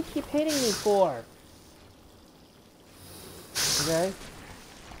 Why does he keep hitting me for? Okay.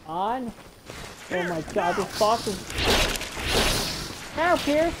 On. Oh my god, this boss is... Now,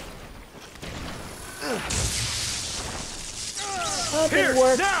 Piers! That didn't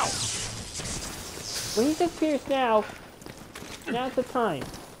work. Now! When he says Piers now, now's the time.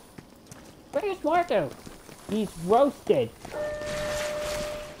 Where's Marco? He's roasted.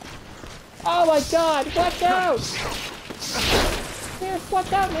 Oh my god, watch out! Piers,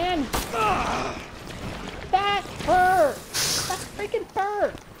 watch out, man! That hurt! That freaking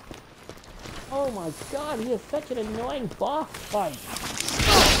hurt! Oh my god, he is such an annoying boss fight.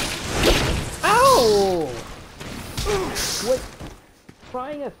 Ow! Ow! What?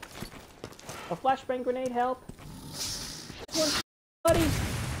 Trying a flashbang grenade help? One, buddy.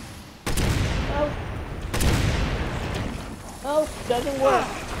 Oh. Oh, doesn't work.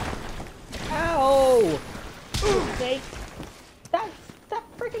 Ow! Snake. That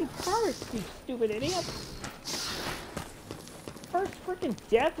freaking hurts, you stupid idiot. First freaking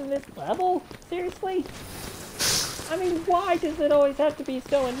death in this level? Seriously? I mean, why does it always have to be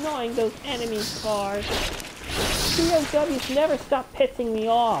so annoying, those enemy cars? B.O.W's never stop pissing me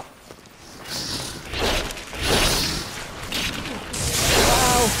off.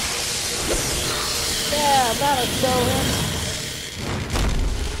 Wow. Yeah, that'll show him.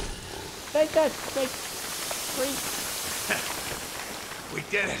 Take that, snake freak. We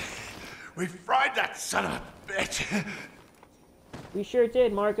did it. We fried that son of a bitch. We sure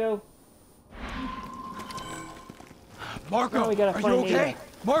did, Marco. Marco, Now we gotta are find you okay? Ada.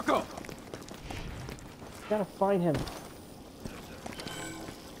 Marco! Gotta find him.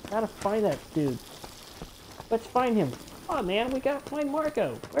 Gotta find that dude. Let's find him. Oh man, we gotta find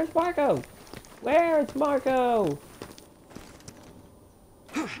Marco. Where's Marco? Where's Marco?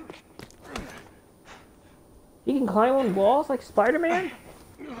 He can climb on walls like Spider-Man?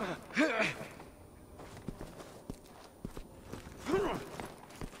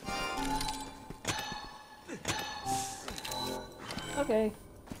 Okay.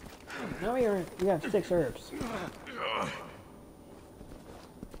 Now we have 6 herbs.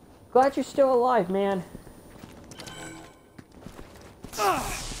 Glad you're still alive, man.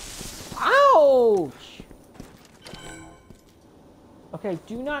 Ouch! Okay,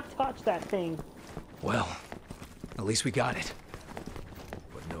 do not touch that thing. Well, at least we got it.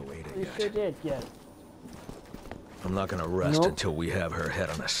 But no Ada We yet. sure did, yes. I'm not gonna rest Nope. until we have her head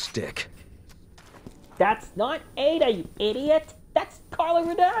on a stick. That's not Ada, you idiot! That's Carla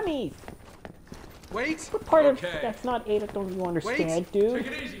and I. Wait! What part Okay. of that's not Ada don't you understand, Wait. dude?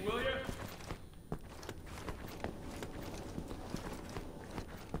 Take it easy, will ya?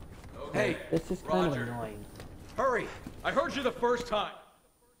 Hey, This is kind Roger. of annoying. hurry! I heard you the first time.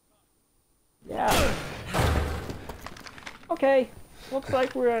 Yeah. Okay. Looks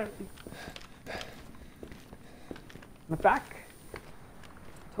like we're back.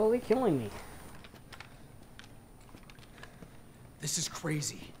 Totally killing me. This is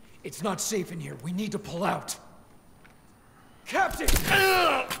crazy. It's not safe in here. We need to pull out. Captain!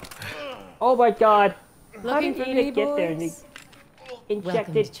 Oh my god. How Looking did for Ada me, get there? And boys? they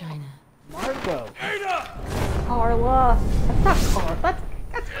Welcome to injected China. Marco. Ada! Carla. That's not Carla.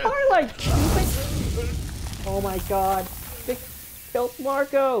 That's Carla, stupid. Oh my god. They killed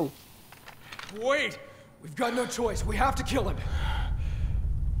Marco. Wait! We've got no choice. We have to kill him.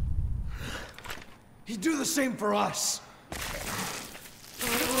 He'd do the same for us.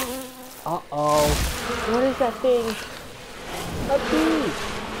 Uh-oh. What is that thing? A bee.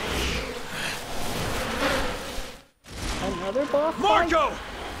 Another boss fight? Marco!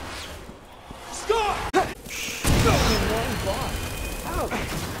 Stop! Annoying boss. Ouch.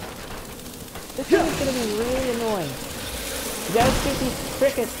 This thing is gonna be really annoying. You gotta shoot these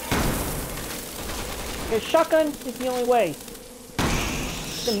crickets. A shotgun is the only way.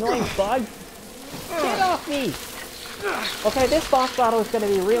 This annoying bug. Get off me! Okay, this boss battle is gonna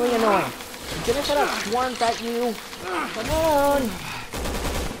be really annoying. I'm gonna set up swarms at you. Come on!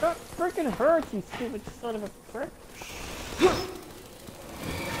 That freaking hurts, you stupid son of a prick.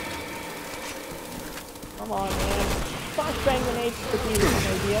 Come on, man. Flashbang grenades could be an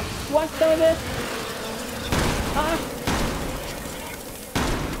idea. You want some of this? Huh?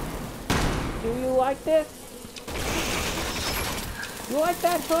 Do you like this? You like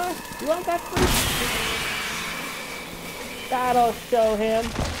that, huh? You like that freak? That'll show him.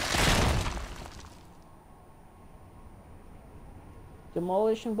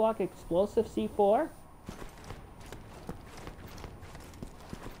 Demolition block explosive C4.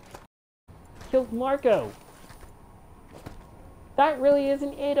 Killed Marco. That really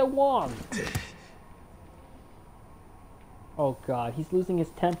isn't Ada Wong. Oh god, he's losing his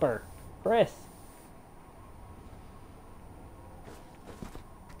temper. Chris.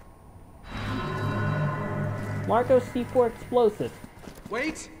 Marco C4 explosive.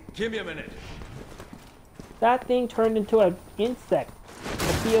 Wait! Give me a minute. That thing turned into an insect.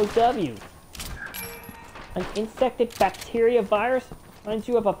 A B.O.W. An insected bacteria virus? Reminds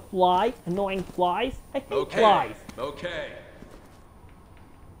you of a fly? Annoying flies? I hate Okay. flies. Okay.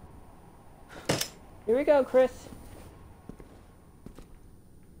 Here we go, Chris.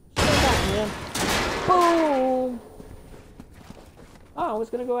 Stay back, man. Boom! Oh, I was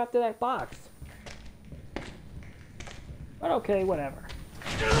gonna go after that box. But okay, whatever.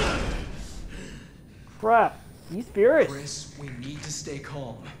 Crap. He's furious. Chris, we need to stay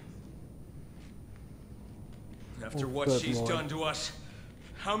calm. After Oh, what good she's Lord. done to us,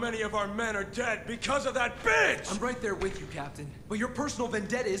 how many of our men are dead because of that bitch? I'm right there with you, Captain. But your personal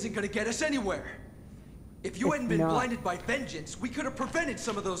vendetta isn't gonna get us anywhere. If you hadn't been not. blinded by vengeance, we could have prevented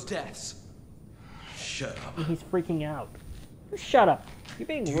some of those deaths. Shut up. And he's freaking out. Shut up. You're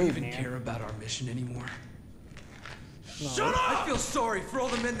being Do you rude, even man. care about our mission anymore? Shut up! I feel sorry for all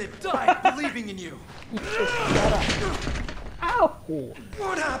the men that died believing in you. You just shut up. Ow!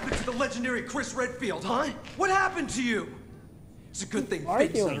 What happened to the legendary Chris Redfield, huh? What happened to you? It's a good thing Fate's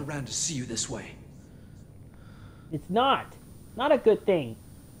not arguing. around to see you this way. It's not. Not a good thing.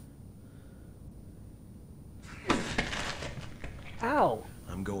 Ow.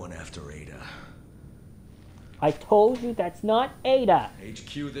 I'm going after Ada. I told you that's not Ada.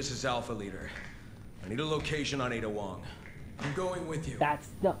 HQ, this is Alpha Leader. I need a location on Ada Wong. I'm going with you. That's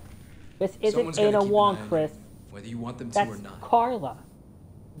no. This isn't Someone's gotta Ada keep an Wong, eye on Chris. you, whether you want them to That's or not. Carla.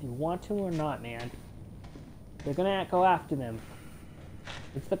 If you want to or not, man. They're gonna go after them.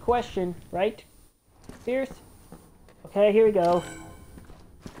 It's the question, right? Piers? Okay, here we go.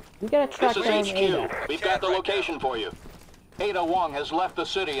 We gotta track This down is Ada. HQ. We've got the location for you. Ada Wong has left the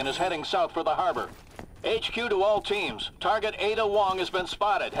city and is heading south for the harbor. HQ to all teams. Target Ada Wong has been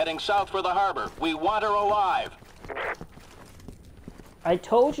spotted, heading south for the harbor. We want her alive. I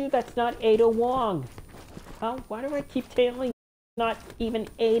told you that's not Ada Wong. Why do I keep telling you not even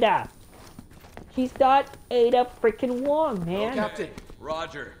Ada? She's not Ada freaking Wong, man. Captain,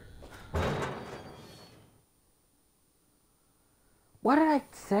 Roger. What did I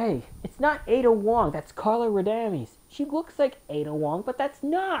say? It's not Ada Wong. That's Carla Radames. She looks like Ada Wong, but that's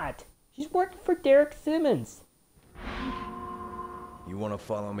not. She's working for Derek Simmons. You want to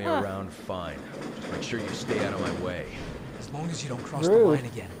follow me around? Fine. Just make sure you stay out of my way. as long as you don't cross the Rude. line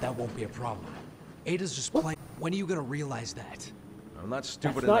again, that won't be a problem. Ada's just playing. When are you gonna realize that? I'm not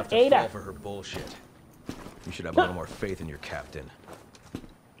stupid That's enough not to Ada. fall for her bullshit. You should have a little more faith in your captain.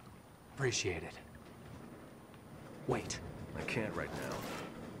 Appreciate it. Wait. I can't right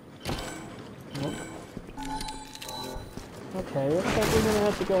now. Okay, looks like we're gonna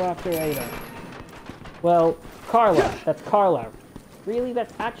have to go after Ada. Well, Carla. That's Carla. Really?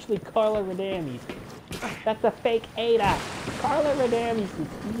 That's actually Carla Radames. That's a fake Ada. Carla Radames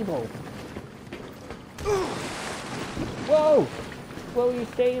is evil. Whoa! Whoa, you're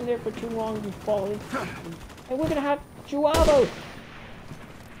staying there for too long and falling. And we're gonna have Juavos!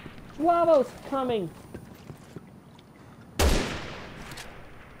 Juavos coming!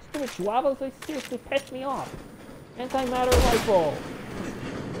 Stupid Juavos, they seriously pissed me off. Antimatter rifle!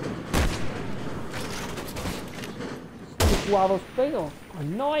 Stupid Juavos fail.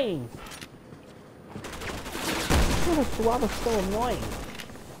 Annoying! Stupid Juavos so annoying.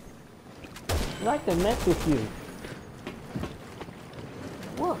 I like to mess with you.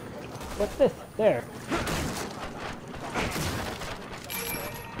 Look! What's this? There.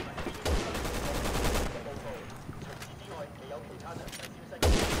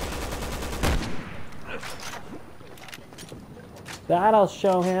 That'll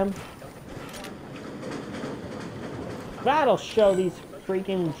show him. That'll show these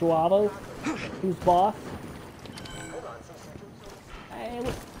freaking Juavos who's boss.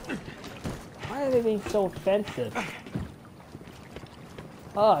 Why are they being so offensive?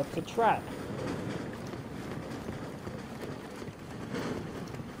 Oh, it's a trap.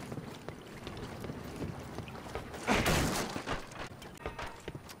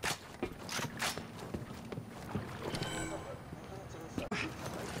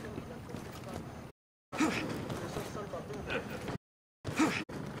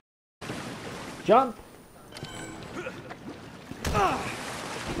 Jump!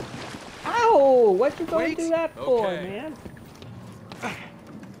 Ow! What'd you go and do that for, Okay. man?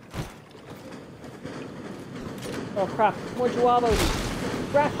 Oh crap, more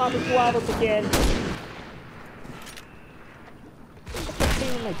Juavos! Grasshopper Juavos again! What's a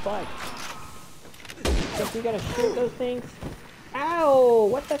pain in my butt? Guess we gotta shoot those things? Ow!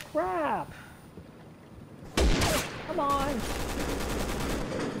 What the crap? Come on!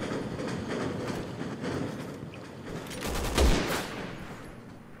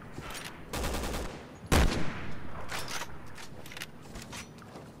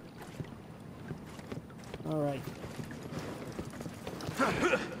 Alright.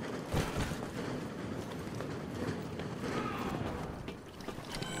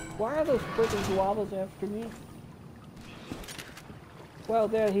 Why are those freaking Juavos after me? Well,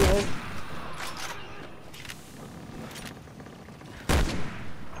 there he is.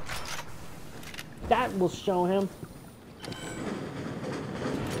 That will show him.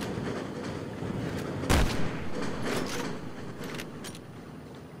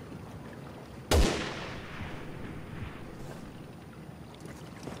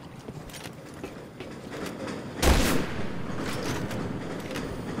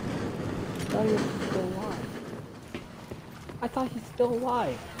 still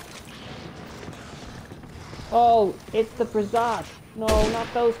alive. Oh, it's the Brazat. No,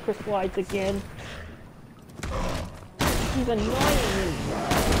 not those crystallites again. He's annoying me.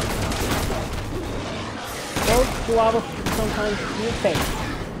 Those Guavos can sometimes mutate.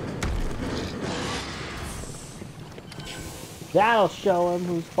 That'll show him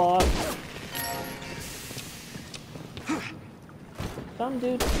who's boss. Some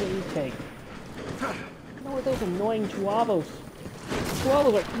dudes mutate. No, those annoying Guavos.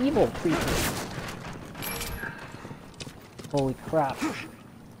 Guavos are evil creatures. Holy crap.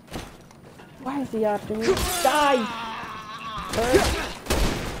 Why is he after me? Die! Hurt?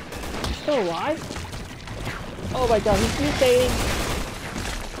 He's still alive? Oh my god, he's mutating!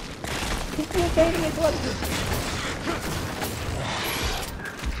 He's mutating as well!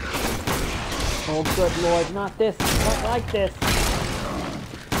 Oh good lord, not this! Not like this!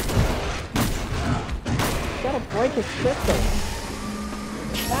 Gotta break his crystal!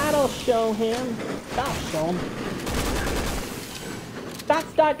 That'll show him! That'll show him!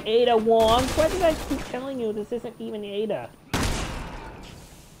 That's not Ada Wong! Why did I keep telling you this isn't even Ada?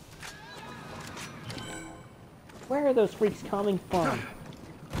 Where are those freaks coming from?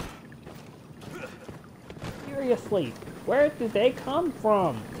 Seriously, where did they come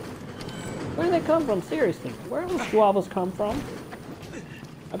from? Where did they come from? Seriously, where do those Guavos come from?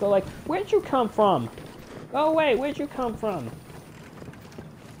 I go like, where'd you come from? Go away, where'd you come from?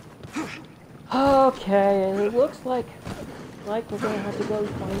 Okay, and it looks like we're gonna have to go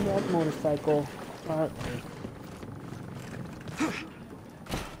find that motorcycle, aren't we?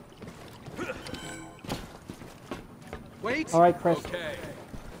 Wait. Alright, Chris. Okay.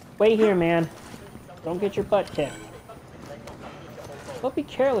 Wait here, man. Don't get your butt kicked. Don't be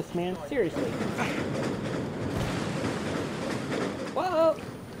careless, man. Seriously. Whoa!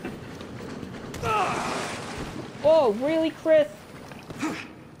 Whoa, really, Chris?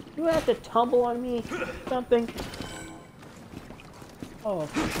 You have to tumble on me or something? Oh.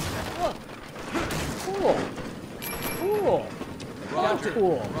 Look. Cool. Cool. Roger. That's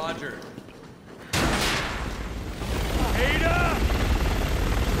cool. Roger. Ada!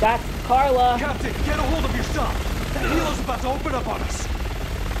 That's Carla. Captain, get a hold of your stuff. That helo's about to open up on us.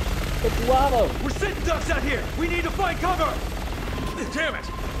 It's Lavo. We're sitting ducks out here. We need to find cover. Damn it.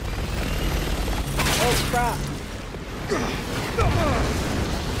 Oh, crap.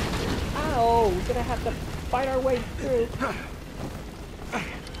 Ow, we're gonna have to fight our way through.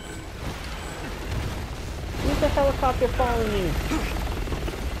 Who's the helicopter following you?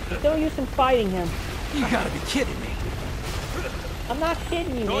 There's no use in fighting him. You gotta be kidding me. I'm not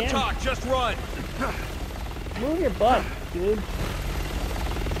kidding you, Don't man. talk, just run! Move your butt, dude.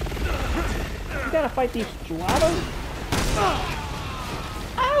 You gotta fight these Guavos?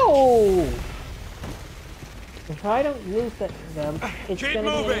 Ow! If I don't lose them, it's Keep gonna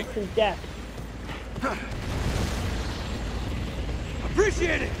be moving. an instant death.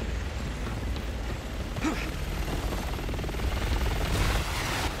 Appreciate it.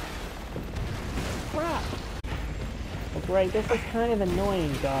 Crap! Oh, great, this is kind of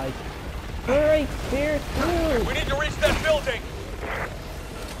annoying, guys. Hurry, Piers, through! We need to reach that building!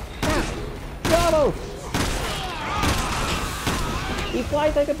 Bravo! He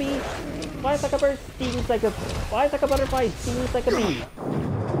flies like a bee, flies like a bird, stings like a... flies like a butterfly, stings like a bee.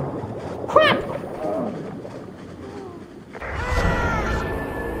 Crap!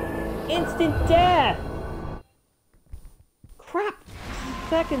 Instant death! Crap!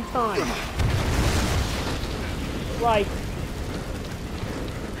 Second time! Right.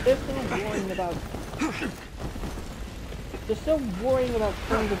 They're still worrying about... They're still worrying about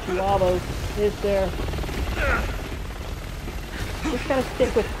killing the Guavos, is there? Just gotta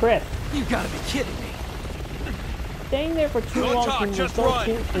stick with Chris. You gotta be kidding me. Staying there for too Don't long talk, can just result run.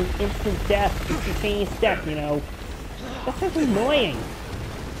 in instant death, instantaneous death, you know. That's just annoying.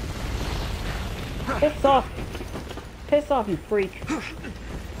 Piss off. Piss off, you freak.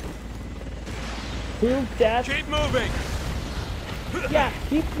 2 deaths. Keep moving! Yeah,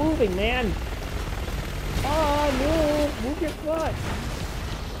 keep moving, man. Oh, no. Move your butt.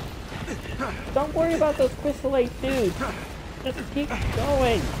 Don't worry about those crystallite dudes. Just keep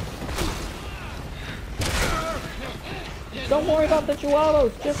going. Don't worry about the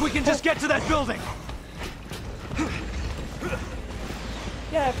Guavos. If we can just get to that building.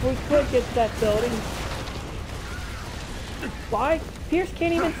 Yeah, if we could get to that building. Why? Piers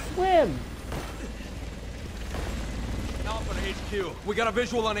can't even swim. Alpha to HQ. We got a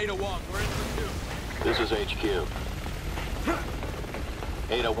visual on Ada Wong. We're in for 2. This is HQ.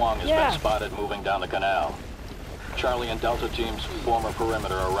 Ada Wong has been spotted moving down the canal. Charlie and Delta teams form a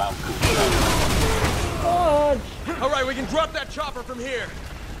perimeter around Kuchel. Dodge! All right, we can drop that chopper from here.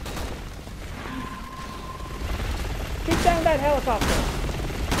 Shoot down that helicopter!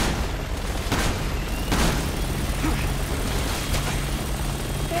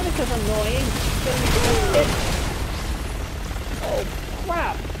 Man, this is annoying. Oh,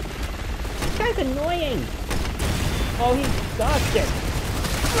 crap! This guy's annoying! Oh, he dodged it!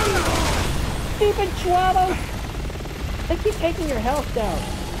 Stupid Schwabbo! They keep taking your health down.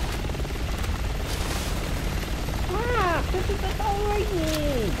 Crap! This is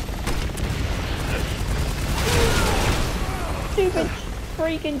annoying! Stupid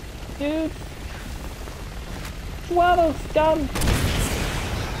freaking dudes! Schwabbo scum!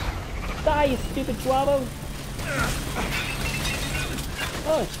 Die, you stupid Schwabbo!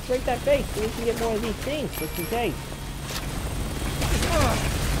 Oh, break that base so we can get more of these things, just in case.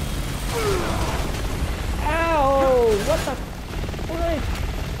 Ow! What the frick?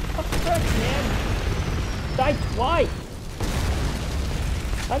 What the frick, man? Died twice!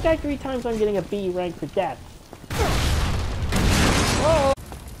 I died 3 times, I'm getting a B rank for death. Whoa!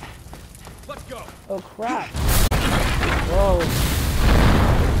 Let's go! Oh crap! Whoa!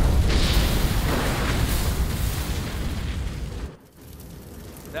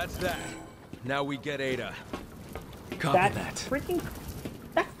 That's that. Now we get Ada. That's freaking...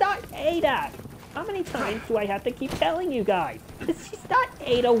 That's not Ada! How many times do I have to keep telling you guys? She's not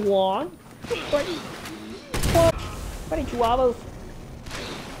Ada Wong! Buddy Chihuahuas!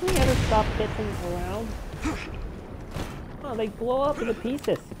 Can we ever stop pitching around? Oh, they blow up into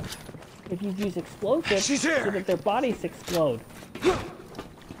pieces. If you use explosives so that their bodies explode.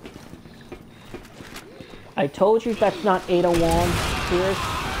 I told you that's not Ada Wong, Piers.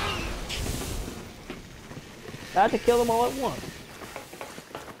 I had to kill them all at once.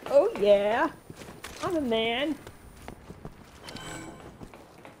 Oh yeah, I'm a man.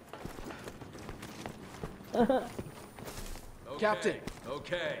 Captain.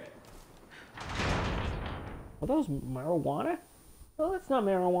 Okay. Are those marijuana? Oh, that's not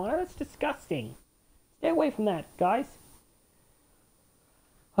marijuana. That's disgusting. Stay away from that, guys.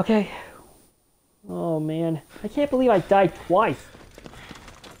 Okay. Oh man, I can't believe I died twice.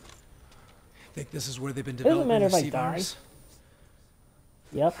 Think this is where they've been Doesn't developing matter if I the die. C-virus?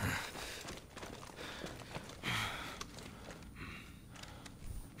 Yep.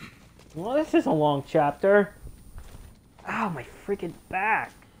 Well, this is a long chapter. Ow, my freaking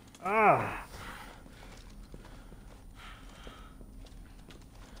back. Ugh.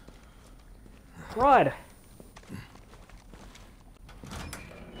 Crud.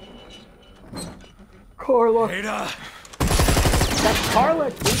 Carla. Ada! That's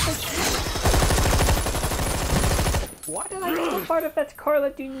Carla. Why did I get the part if that's Carla?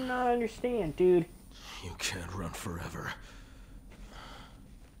 Do you not understand, dude? You can't run forever.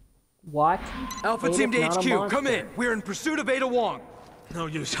 What? Alpha Ada's Team to not a HQ, come monster. in. We're in pursuit of Ada Wong. No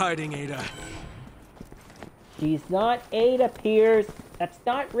use hiding, Ada. She's not Ada, Piers. That's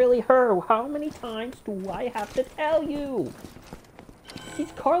not really her. How many times do I have to tell you?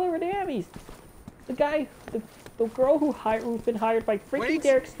 She's Carla Radami's. The guy, the girl who's been hired by freaking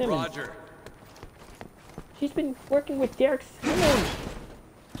Derek Simmons. Roger. She's been working with Derek Simmons.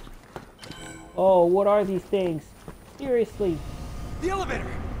 Oh, what are these things? Seriously. The elevator.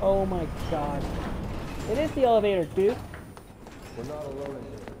 Oh my god. It is the elevator, dude. We're not alone in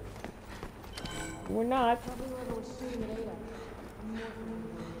here. We're not.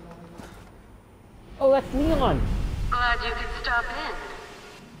 Oh, that's Leon. Glad you could stop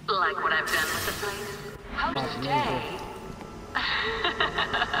in. Like what I've done with the place. Hope to stay.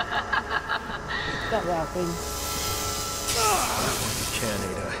 Stop laughing. You can,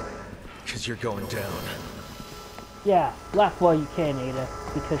 Ada. Because you're going down. Yeah, laugh while you can, Ada,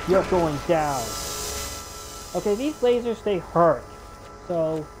 because you're going down. Okay, these lasers, they hurt.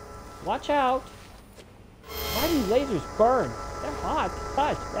 So, watch out. Why do lasers burn? They're hot.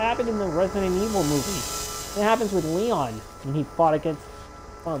 Touch. That happened in the Resident Evil movie. It happens with Leon when he fought against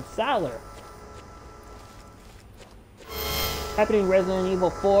Saller. Happened in Resident Evil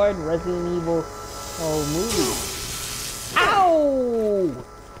 4 and Resident Evil movie. Ow!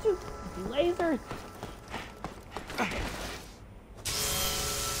 Dude, lasers.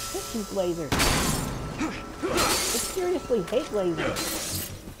 These lasers. I seriously hate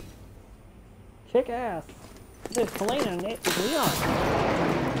lasers. Kick ass. There's Helena and Leon.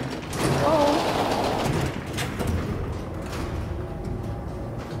 Oh.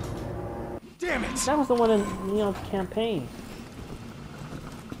 Damn it! That was the one in Leon's campaign.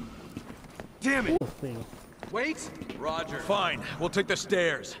 Damn it! Those things. Wait! Roger. Fine, we'll take the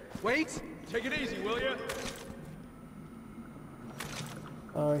stairs. Wait! Take it easy, will you?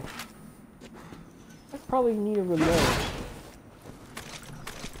 Sorry. probably need a reload.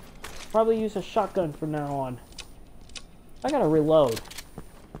 Probably use a shotgun from now on. I gotta reload.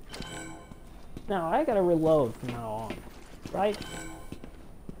 No, I gotta reload from now on. Right?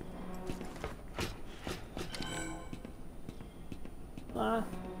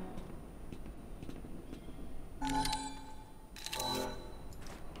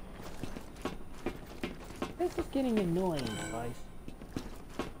 This is getting annoying, guys.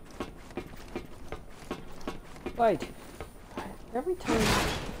 Right. Every time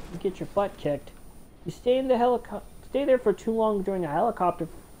you get your butt kicked, you stay in the helicopter. Stay there for too long during a helicopter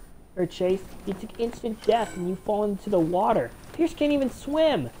chase. It's instant death, and you fall into the water. Piers can't even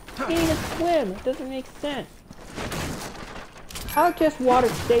swim. He can't even swim. It doesn't make sense. How does water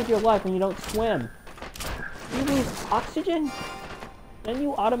save your life when you don't swim? You lose oxygen, then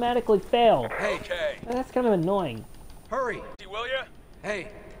you automatically fail. Hey, That's kind of annoying. hurry! Will ya? Hey,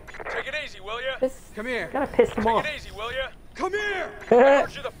 Take it easy, will ya? This come here. kind of pissed him off. Take it easy, will ya? Come here! I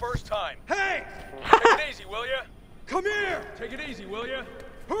heard you the first time. Hey! Take it easy, will ya? Come here! Take it easy, will ya?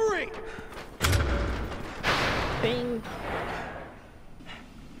 Hurry! Bing.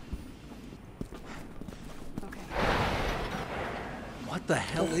 What the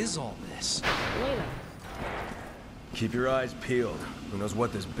hell is all this? Elena. Keep your eyes peeled. Who knows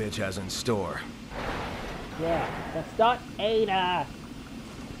what this bitch has in store? Yeah, that's not Ada.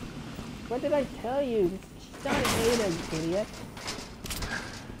 What did I tell you? It's not Ada, you idiot.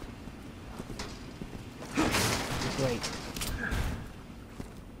 Great.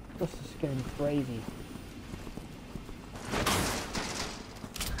 This is getting crazy.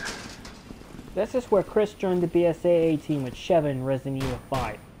 This is where Chris joined the BSAA team with Sheva in Resident Evil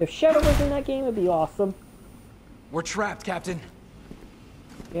 5. If Sheva was in that game, it'd be awesome. We're trapped, Captain.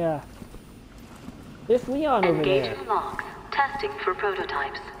 Yeah. There's Leon over there. Engaging logs. Testing for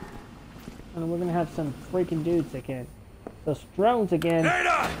prototypes. And we're gonna have some freaking dudes again. Those drones again.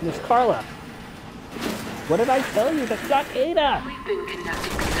 Ada! And there's Carla. What did I tell you? That's not Ada! We've been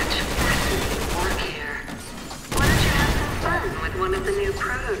conducting such fascinating work here. Why don't you have some fun with one of the new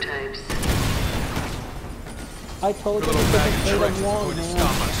prototypes? I told you Little this bag isn't of Ada tricks is Wong, going to man.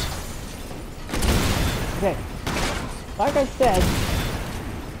 stop us. Okay. Like I said...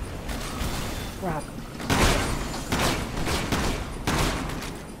 Crap.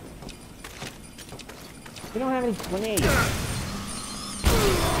 We don't have any grenades. Let's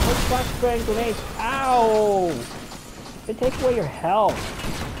start spraying grenades. Ow! They take away your health.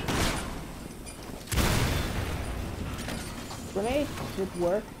 Grenades should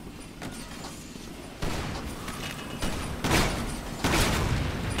work.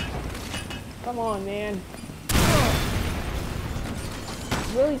 Come on, man.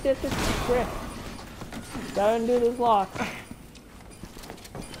 Really did this script. Gotta undo this lock.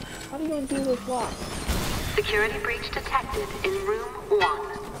 How do you undo this lock? Security breach detected in room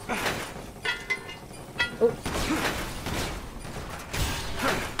 1. Oops.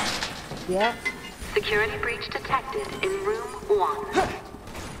 Yeah. Security breach detected in room 1.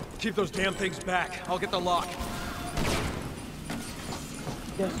 Keep those damn things back. I'll get the lock.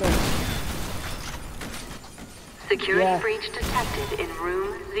 Yes, sir. Security Yeah. breach detected in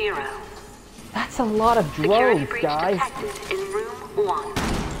room 0. That's a lot of Security drones, breach guys. detected in room 1.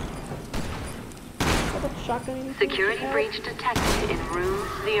 How about shotgun anything? Security breach detected in room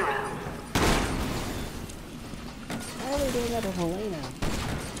 0. Why are they doing that to Helena?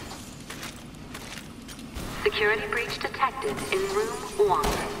 Security breach detected in room 1.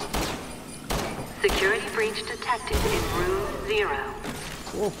 Security breach detected in room 0.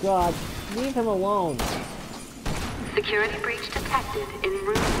 Oh god, leave him alone. Security breach detected in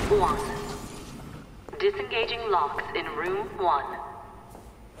room 1. Disengaging locks in room 1.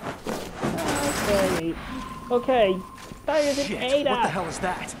 Okay. Okay. Fire the Shit, Ada. what the hell is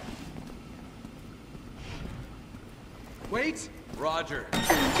that? Wait! Roger.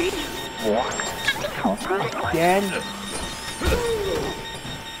 Again.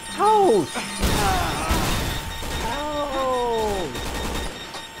 Ouch! Ouch!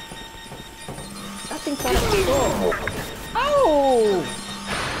 That thing's out of control. Ow!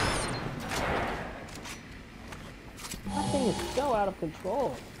 That thing is so out of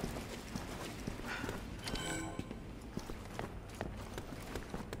control.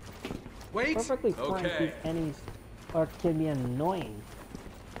 Wait! Perfectly fine. Okay. These enemies can be annoying.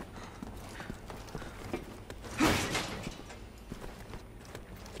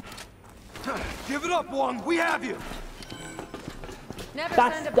 Give it up, Wong! We have you! Never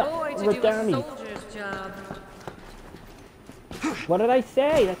That's send a the boy to do a Rodani. soldier's job. What did I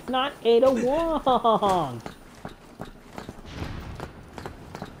say? That's not Ada Wong.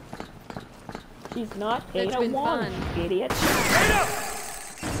 She's not It's Ada been Wong, fun. you idiot. Ada!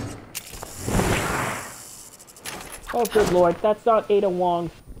 Oh, good lord, that's not Ada Wong.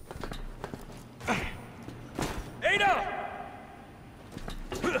 Ada!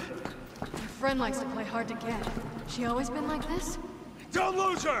 Your friend likes to play hard to get. She always been like this? Don't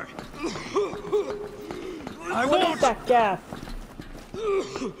lose her! I What is won't! that gas?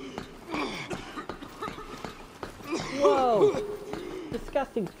 Whoa!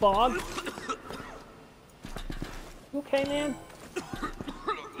 Disgusting fog. You okay, man?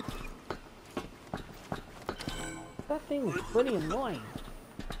 That thing was pretty annoying.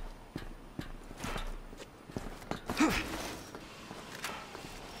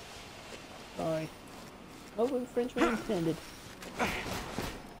 Sorry. No infringement intended.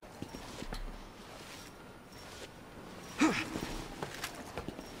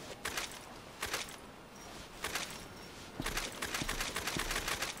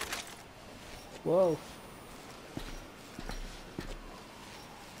 Whoa.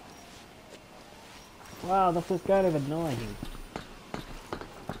 Wow, this is kind of annoying.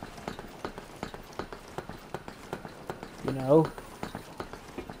 You know?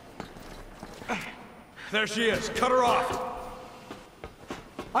 There she is. Cut her off.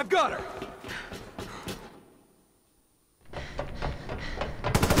 I've got her.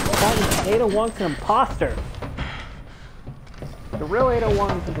 That is Ada Wong's an imposter. The real Ada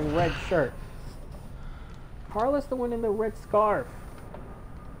Wong is in the red shirt. Carla's the one in the red scarf.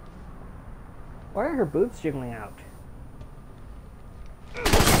 Why are her boobs jiggling out?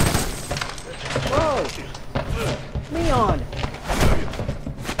 Whoa! Leon!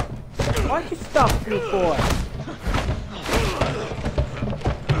 Why'd you stop me for?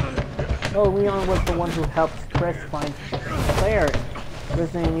 Oh, Leon was the one who helped Chris find Claire.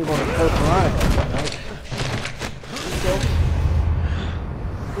 Resident Evil to Code Veronica, right?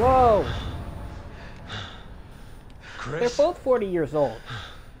 Whoa! Chris? They're both 40 years old.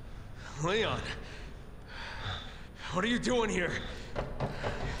 Leon. What are you doing here?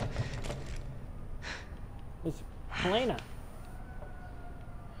 It's Helena.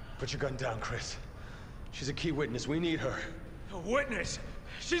 Put your gun down, Chris. She's a key witness. We need her. A witness?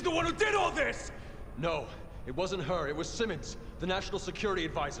 She's the one who did all this! No, it wasn't her. It was Simmons, the national security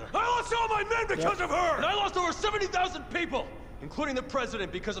advisor. I lost all my men because of her! And I lost over 70,000 people, including the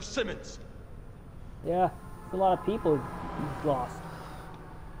president, because of Simmons. Yeah, it's a lot of people you've lost.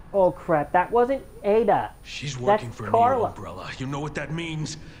 Oh crap, that wasn't Ada. She's That's working for Carla. Neo Umbrella. You know what that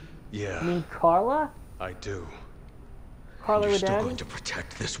means? Yeah, You mean Carla? I do. Carla You're still Radani? going to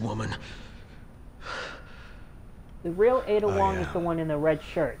protect this woman? The real Ada Wong is am. the one in the red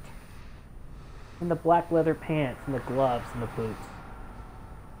shirt. And the black leather pants and the gloves and the boots.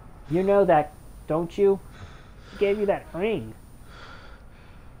 You know that, don't you? She gave you that ring.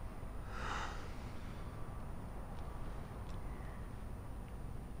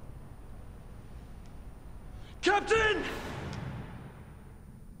 Captain!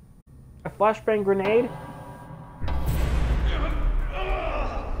 A flashbang grenade?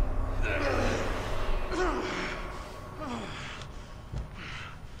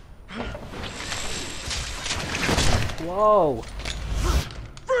 Whoa.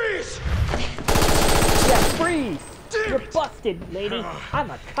 Freeze! Yeah, freeze! You're busted, lady. I'm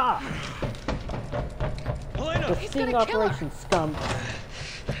a cop. Helena! The sting operation scum.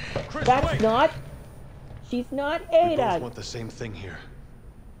 Chris, That's wait! not... She's not We both Ada. want the same thing here.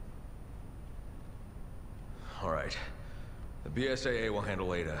 All right. The BSAA will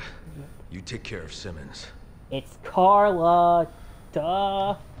handle Ada. You take care of Simmons. It's Carla.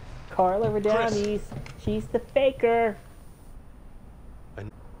 Duh. Carla Radani. She's the faker.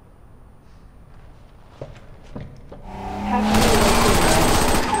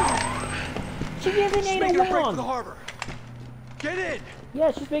 She isn't She's making Ada a break for the Wong. harbor. Get in!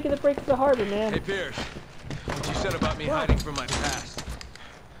 Yeah, she's making the break for the harbor, man. Hey, Piers. What you said about me hiding from my past.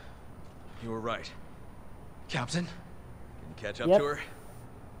 You were right. Captain, Can you catch up Yep. to her?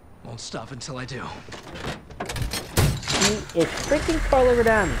 won't stop until I do. She is freaking Carla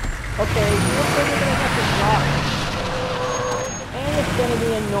Radani. Okay, you look like you're gonna have to drop. And it's gonna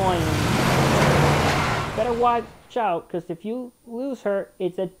be annoying. Better watch out, because if you lose her,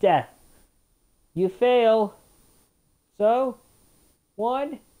 it's a death. You fail. So,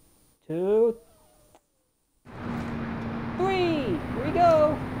 1, 2, 3. Here we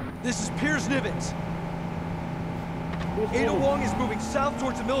go. This is Piers Nivens. Here's Ada me. Wong is moving south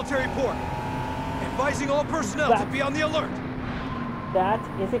towards the military port. Advising all personnel to be on the alert. That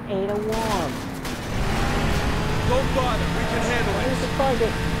isn't Ada Wong. Don't bother, we can handle Here's it. the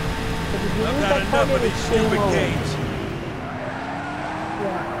target. If you I've lose had that enough target, of these it's game stupid over. games.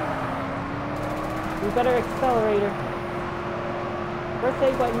 Yeah. We better accelerator. Press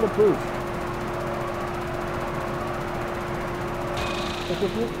A button to boost. Because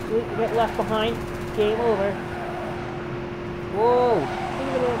if you get left behind, game over. Whoa! Think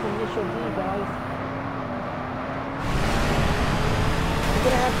of it as initial D, guys. You're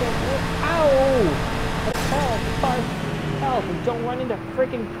gonna have to. Ow! Help! And don't run into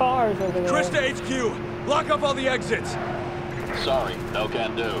freaking cars over there. Krista HQ! Lock up all the exits! Sorry, no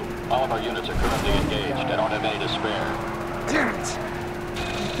can do. All of our units are currently engaged. I don't have any to spare. Damn it!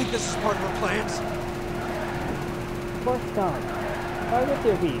 You think this is part of our plans? Of course not. Why would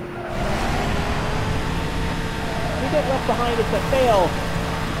there be? We get left behind, it's a fail.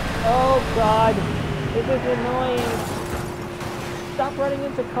 Oh god. This is annoying. Stop running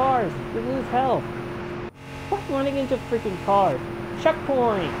into cars. You lose health. Stop running into freaking cars.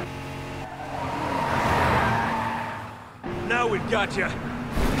 Checkpoint. Now we've got you.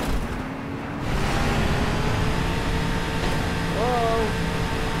 Whoa.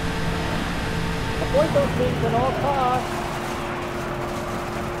 Avoid those things at all costs.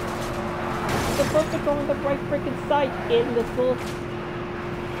 You're supposed to go on the right freaking side, imbecile.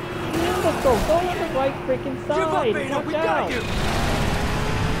 Imbecile, go on the right freaking side. Give up, Beta, we got you.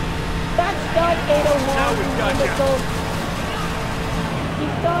 That's not Ada. Now we've got imbecile.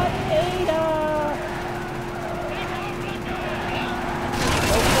 He's got Ada.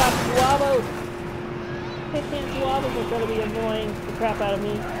 Don't stop Guavos. Picking Guavos are going to be annoying the crap out of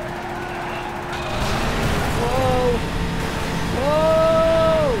me. Whoa.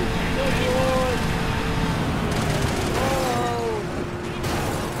 Whoa. Good lord. Whoa.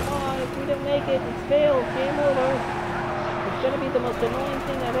 Come on, if we didn't make it, it's failed. Game over. It's going to be the most annoying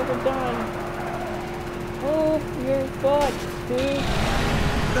thing I've ever done. Move your butt, dude.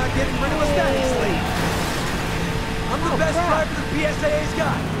 You're not getting rid of us that easily. I'm the best driver the BSAA's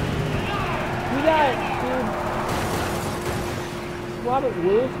got. We got it, dude. Robert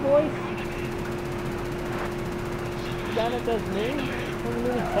Will's voice? The guy that does me? From the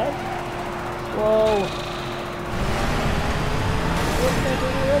movie Ted? Whoa. Looks like a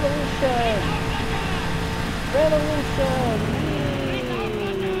revolution! Revolution!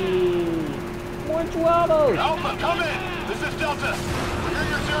 Yee! More Duabos! Alpha, come in! This is Delta. Here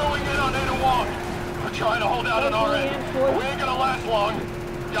you're zeroing in on Ada Wong. We're trying to hold out on our end, but we ain't gonna last long.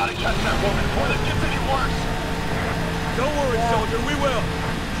 Gotta catch that woman before this gets any worse. Don't worry, soldier, we will.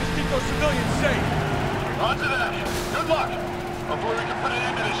 Just keep those civilians safe. Roger that. Good luck. Hopefully we can put an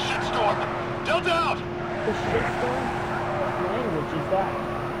end to this shitstorm. Delta out! The shitstorm? What language is that?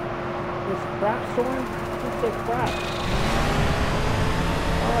 This crap storm? Let's say crap.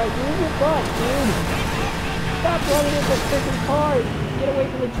 Alright, move your butt, dude. Stop running into freaking cars. Get away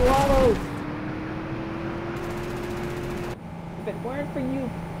from the Duabos. If it weren't for you...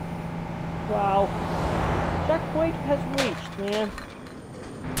 Wow. Checkpoint has reached, man.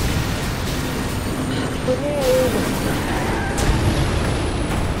 Grenade!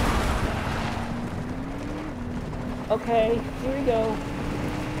 Okay, here we go.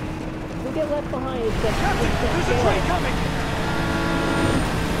 If we get left behind, it's that... Captain, there's a train coming!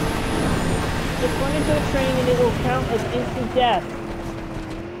 Just run into a train and it will count as instant death.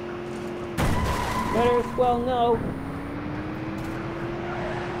 Better as well know.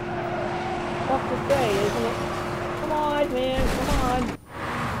 Tough to say, isn't it? Come on, man, come on.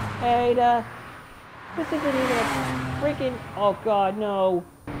 Ada. This isn't even a freaking... Oh god, no.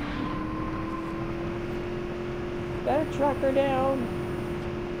 Better track her down.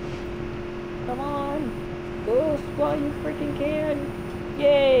 Come on. Boost while you freaking can.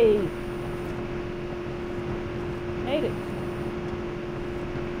 Yay. Made it.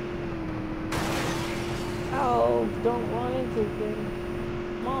 Oh, don't run into things.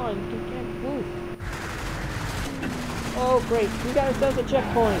 Come on, you can't boost. Oh, great. We got ourselves a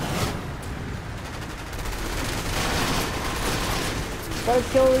checkpoint. Gotta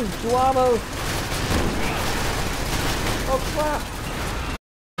kill these Duabos. Oh, crap.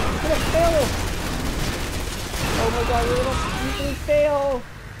 We're gonna fail it. Oh my god, we're gonna usually fail.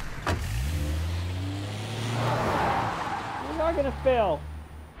 We're not gonna fail.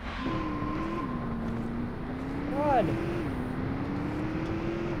 God.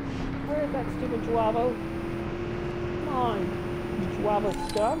 Where is that stupid Duabo? Come on, you Duabo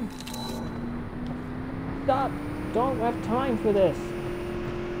scum. Stop. Don't have time for this.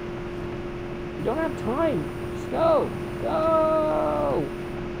 You don't have time. Just go. Go.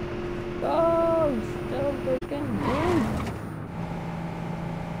 Go. Still freaking dead.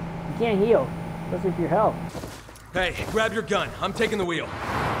 You can't heal. Especially if you're health. Hey, grab your gun. I'm taking the wheel.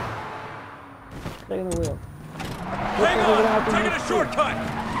 Taking the wheel. Hang on! I'm taking a shortcut!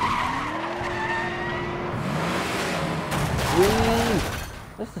 Green.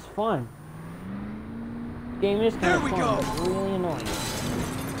 This is fun. Game is kind of fun, go. but really annoying.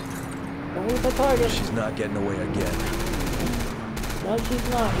 Don't lose the target. She's not getting away again. No, she's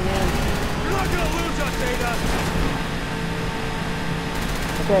not, man. You're not gonna lose us, Ada!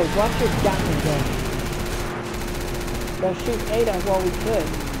 Okay, watch your gatling gun. Gotta shoot Ada while we could.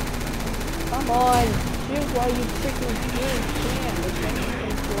 Come on, shoot while you freaking can. There's many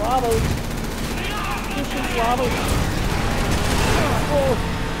bravos. You shoot bravos. Oh,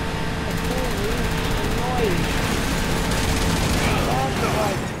 I can't read. Annoying. That's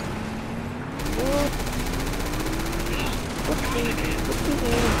right. Whoopsie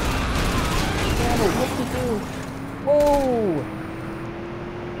do. Whoopsie do. Whoa!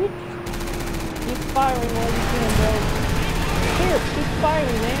 Keep firing while you can, bro. Here, keep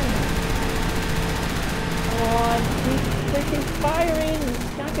firing, man. Come on, keep freaking firing.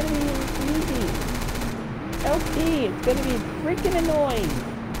 It's not gonna be easy. LT, it's gonna be freaking annoying.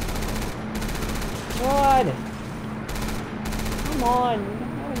 God. Come on.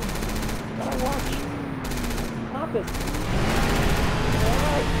 Gotta watch. Stop it.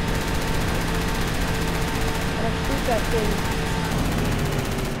 Alright. Gotta shoot that thing.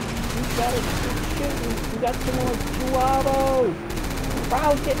 You gotta keep shooting. We got some more Joabos.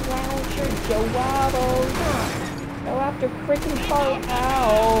 Rocket launcher, Joabos. Go after freaking fire.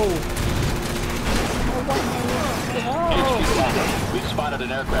 Ow. We've spotted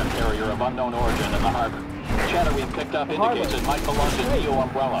an aircraft carrier of unknown origin in the harbor. Chatter we've picked up indicates it might belong to Neo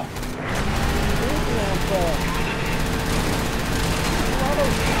Umbrella.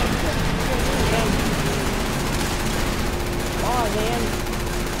 Come on, man.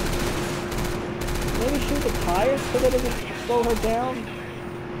 Maybe shoot the tires so that it can slow her down.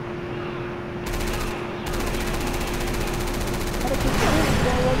 Gotta keep shooting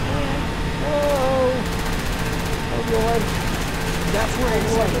while I can. Whoa! Oh Lord. That's where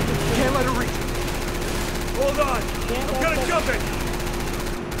it's at. Can't let her reach. Hold on! I'm gonna jump it!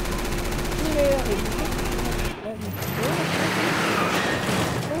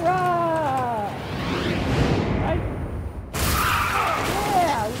 Hurrah!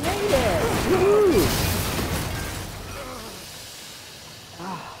 Yeah, we made it! Woo!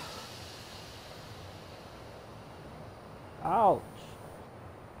 Ouch.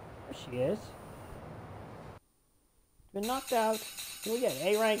 There she is. Been knocked out. Here we get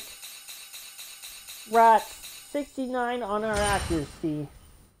A rank. Rats. 69 on our accuracy.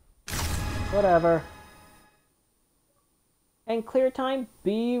 Whatever. And clear time,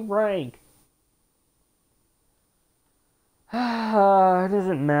 B rank. It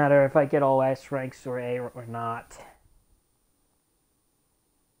doesn't matter if I get all S ranks or A or not.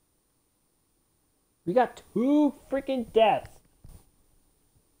 We got 2 freaking deaths.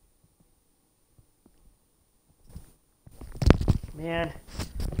 Man,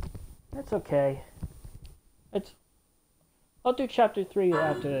 that's okay. I'll do chapter 3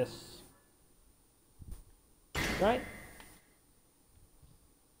 after this. Right?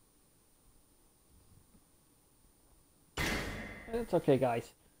 That's okay,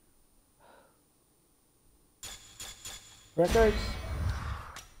 guys. Records?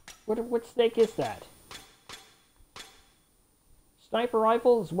 What snake is that? Sniper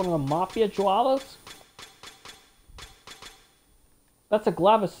rifle is one of the Mafia Joabos? That's a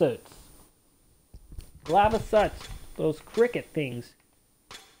Glavasuits. Glavasuits. Those cricket things.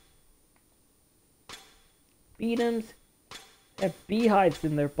 B.O.W. have beehives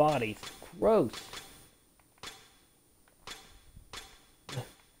in their bodies. Gross.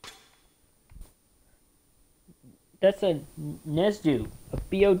 That's a Nesdu, a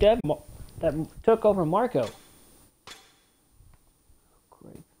B.O.W. that took over Marco.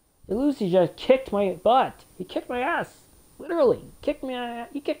 Great. Lucy just kicked my butt. He kicked my ass. Literally. He kicked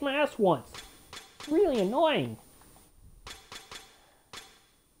my ass once. Really annoying.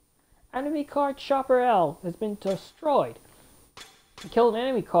 Enemy car Chopper L has been destroyed. We killed an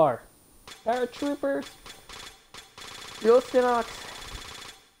enemy car. Paratroopers. Geostinox.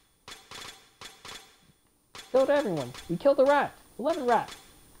 Killed everyone. We killed a rat. 11 rats.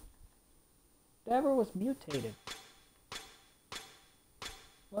 Whatever was mutated.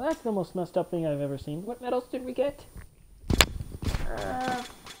 Well, that's the most messed up thing I've ever seen. What medals did we get?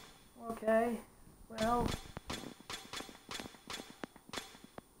 Okay. Well.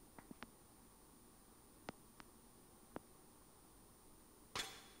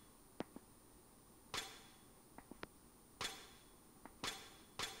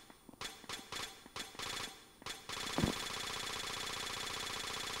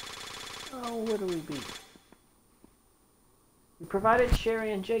 Oh, what do we beat? We provided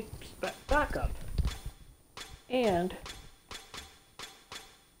Sherry and Jake's backup. And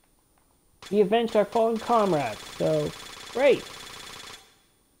We avenged our fallen comrades, so great.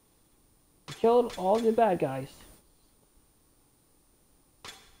 We killed all the bad guys.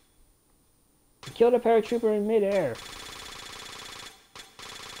 We killed a paratrooper in midair.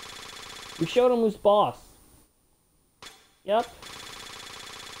 We showed him who's boss. Yep.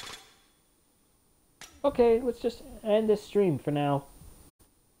 Okay, let's just end this stream for now.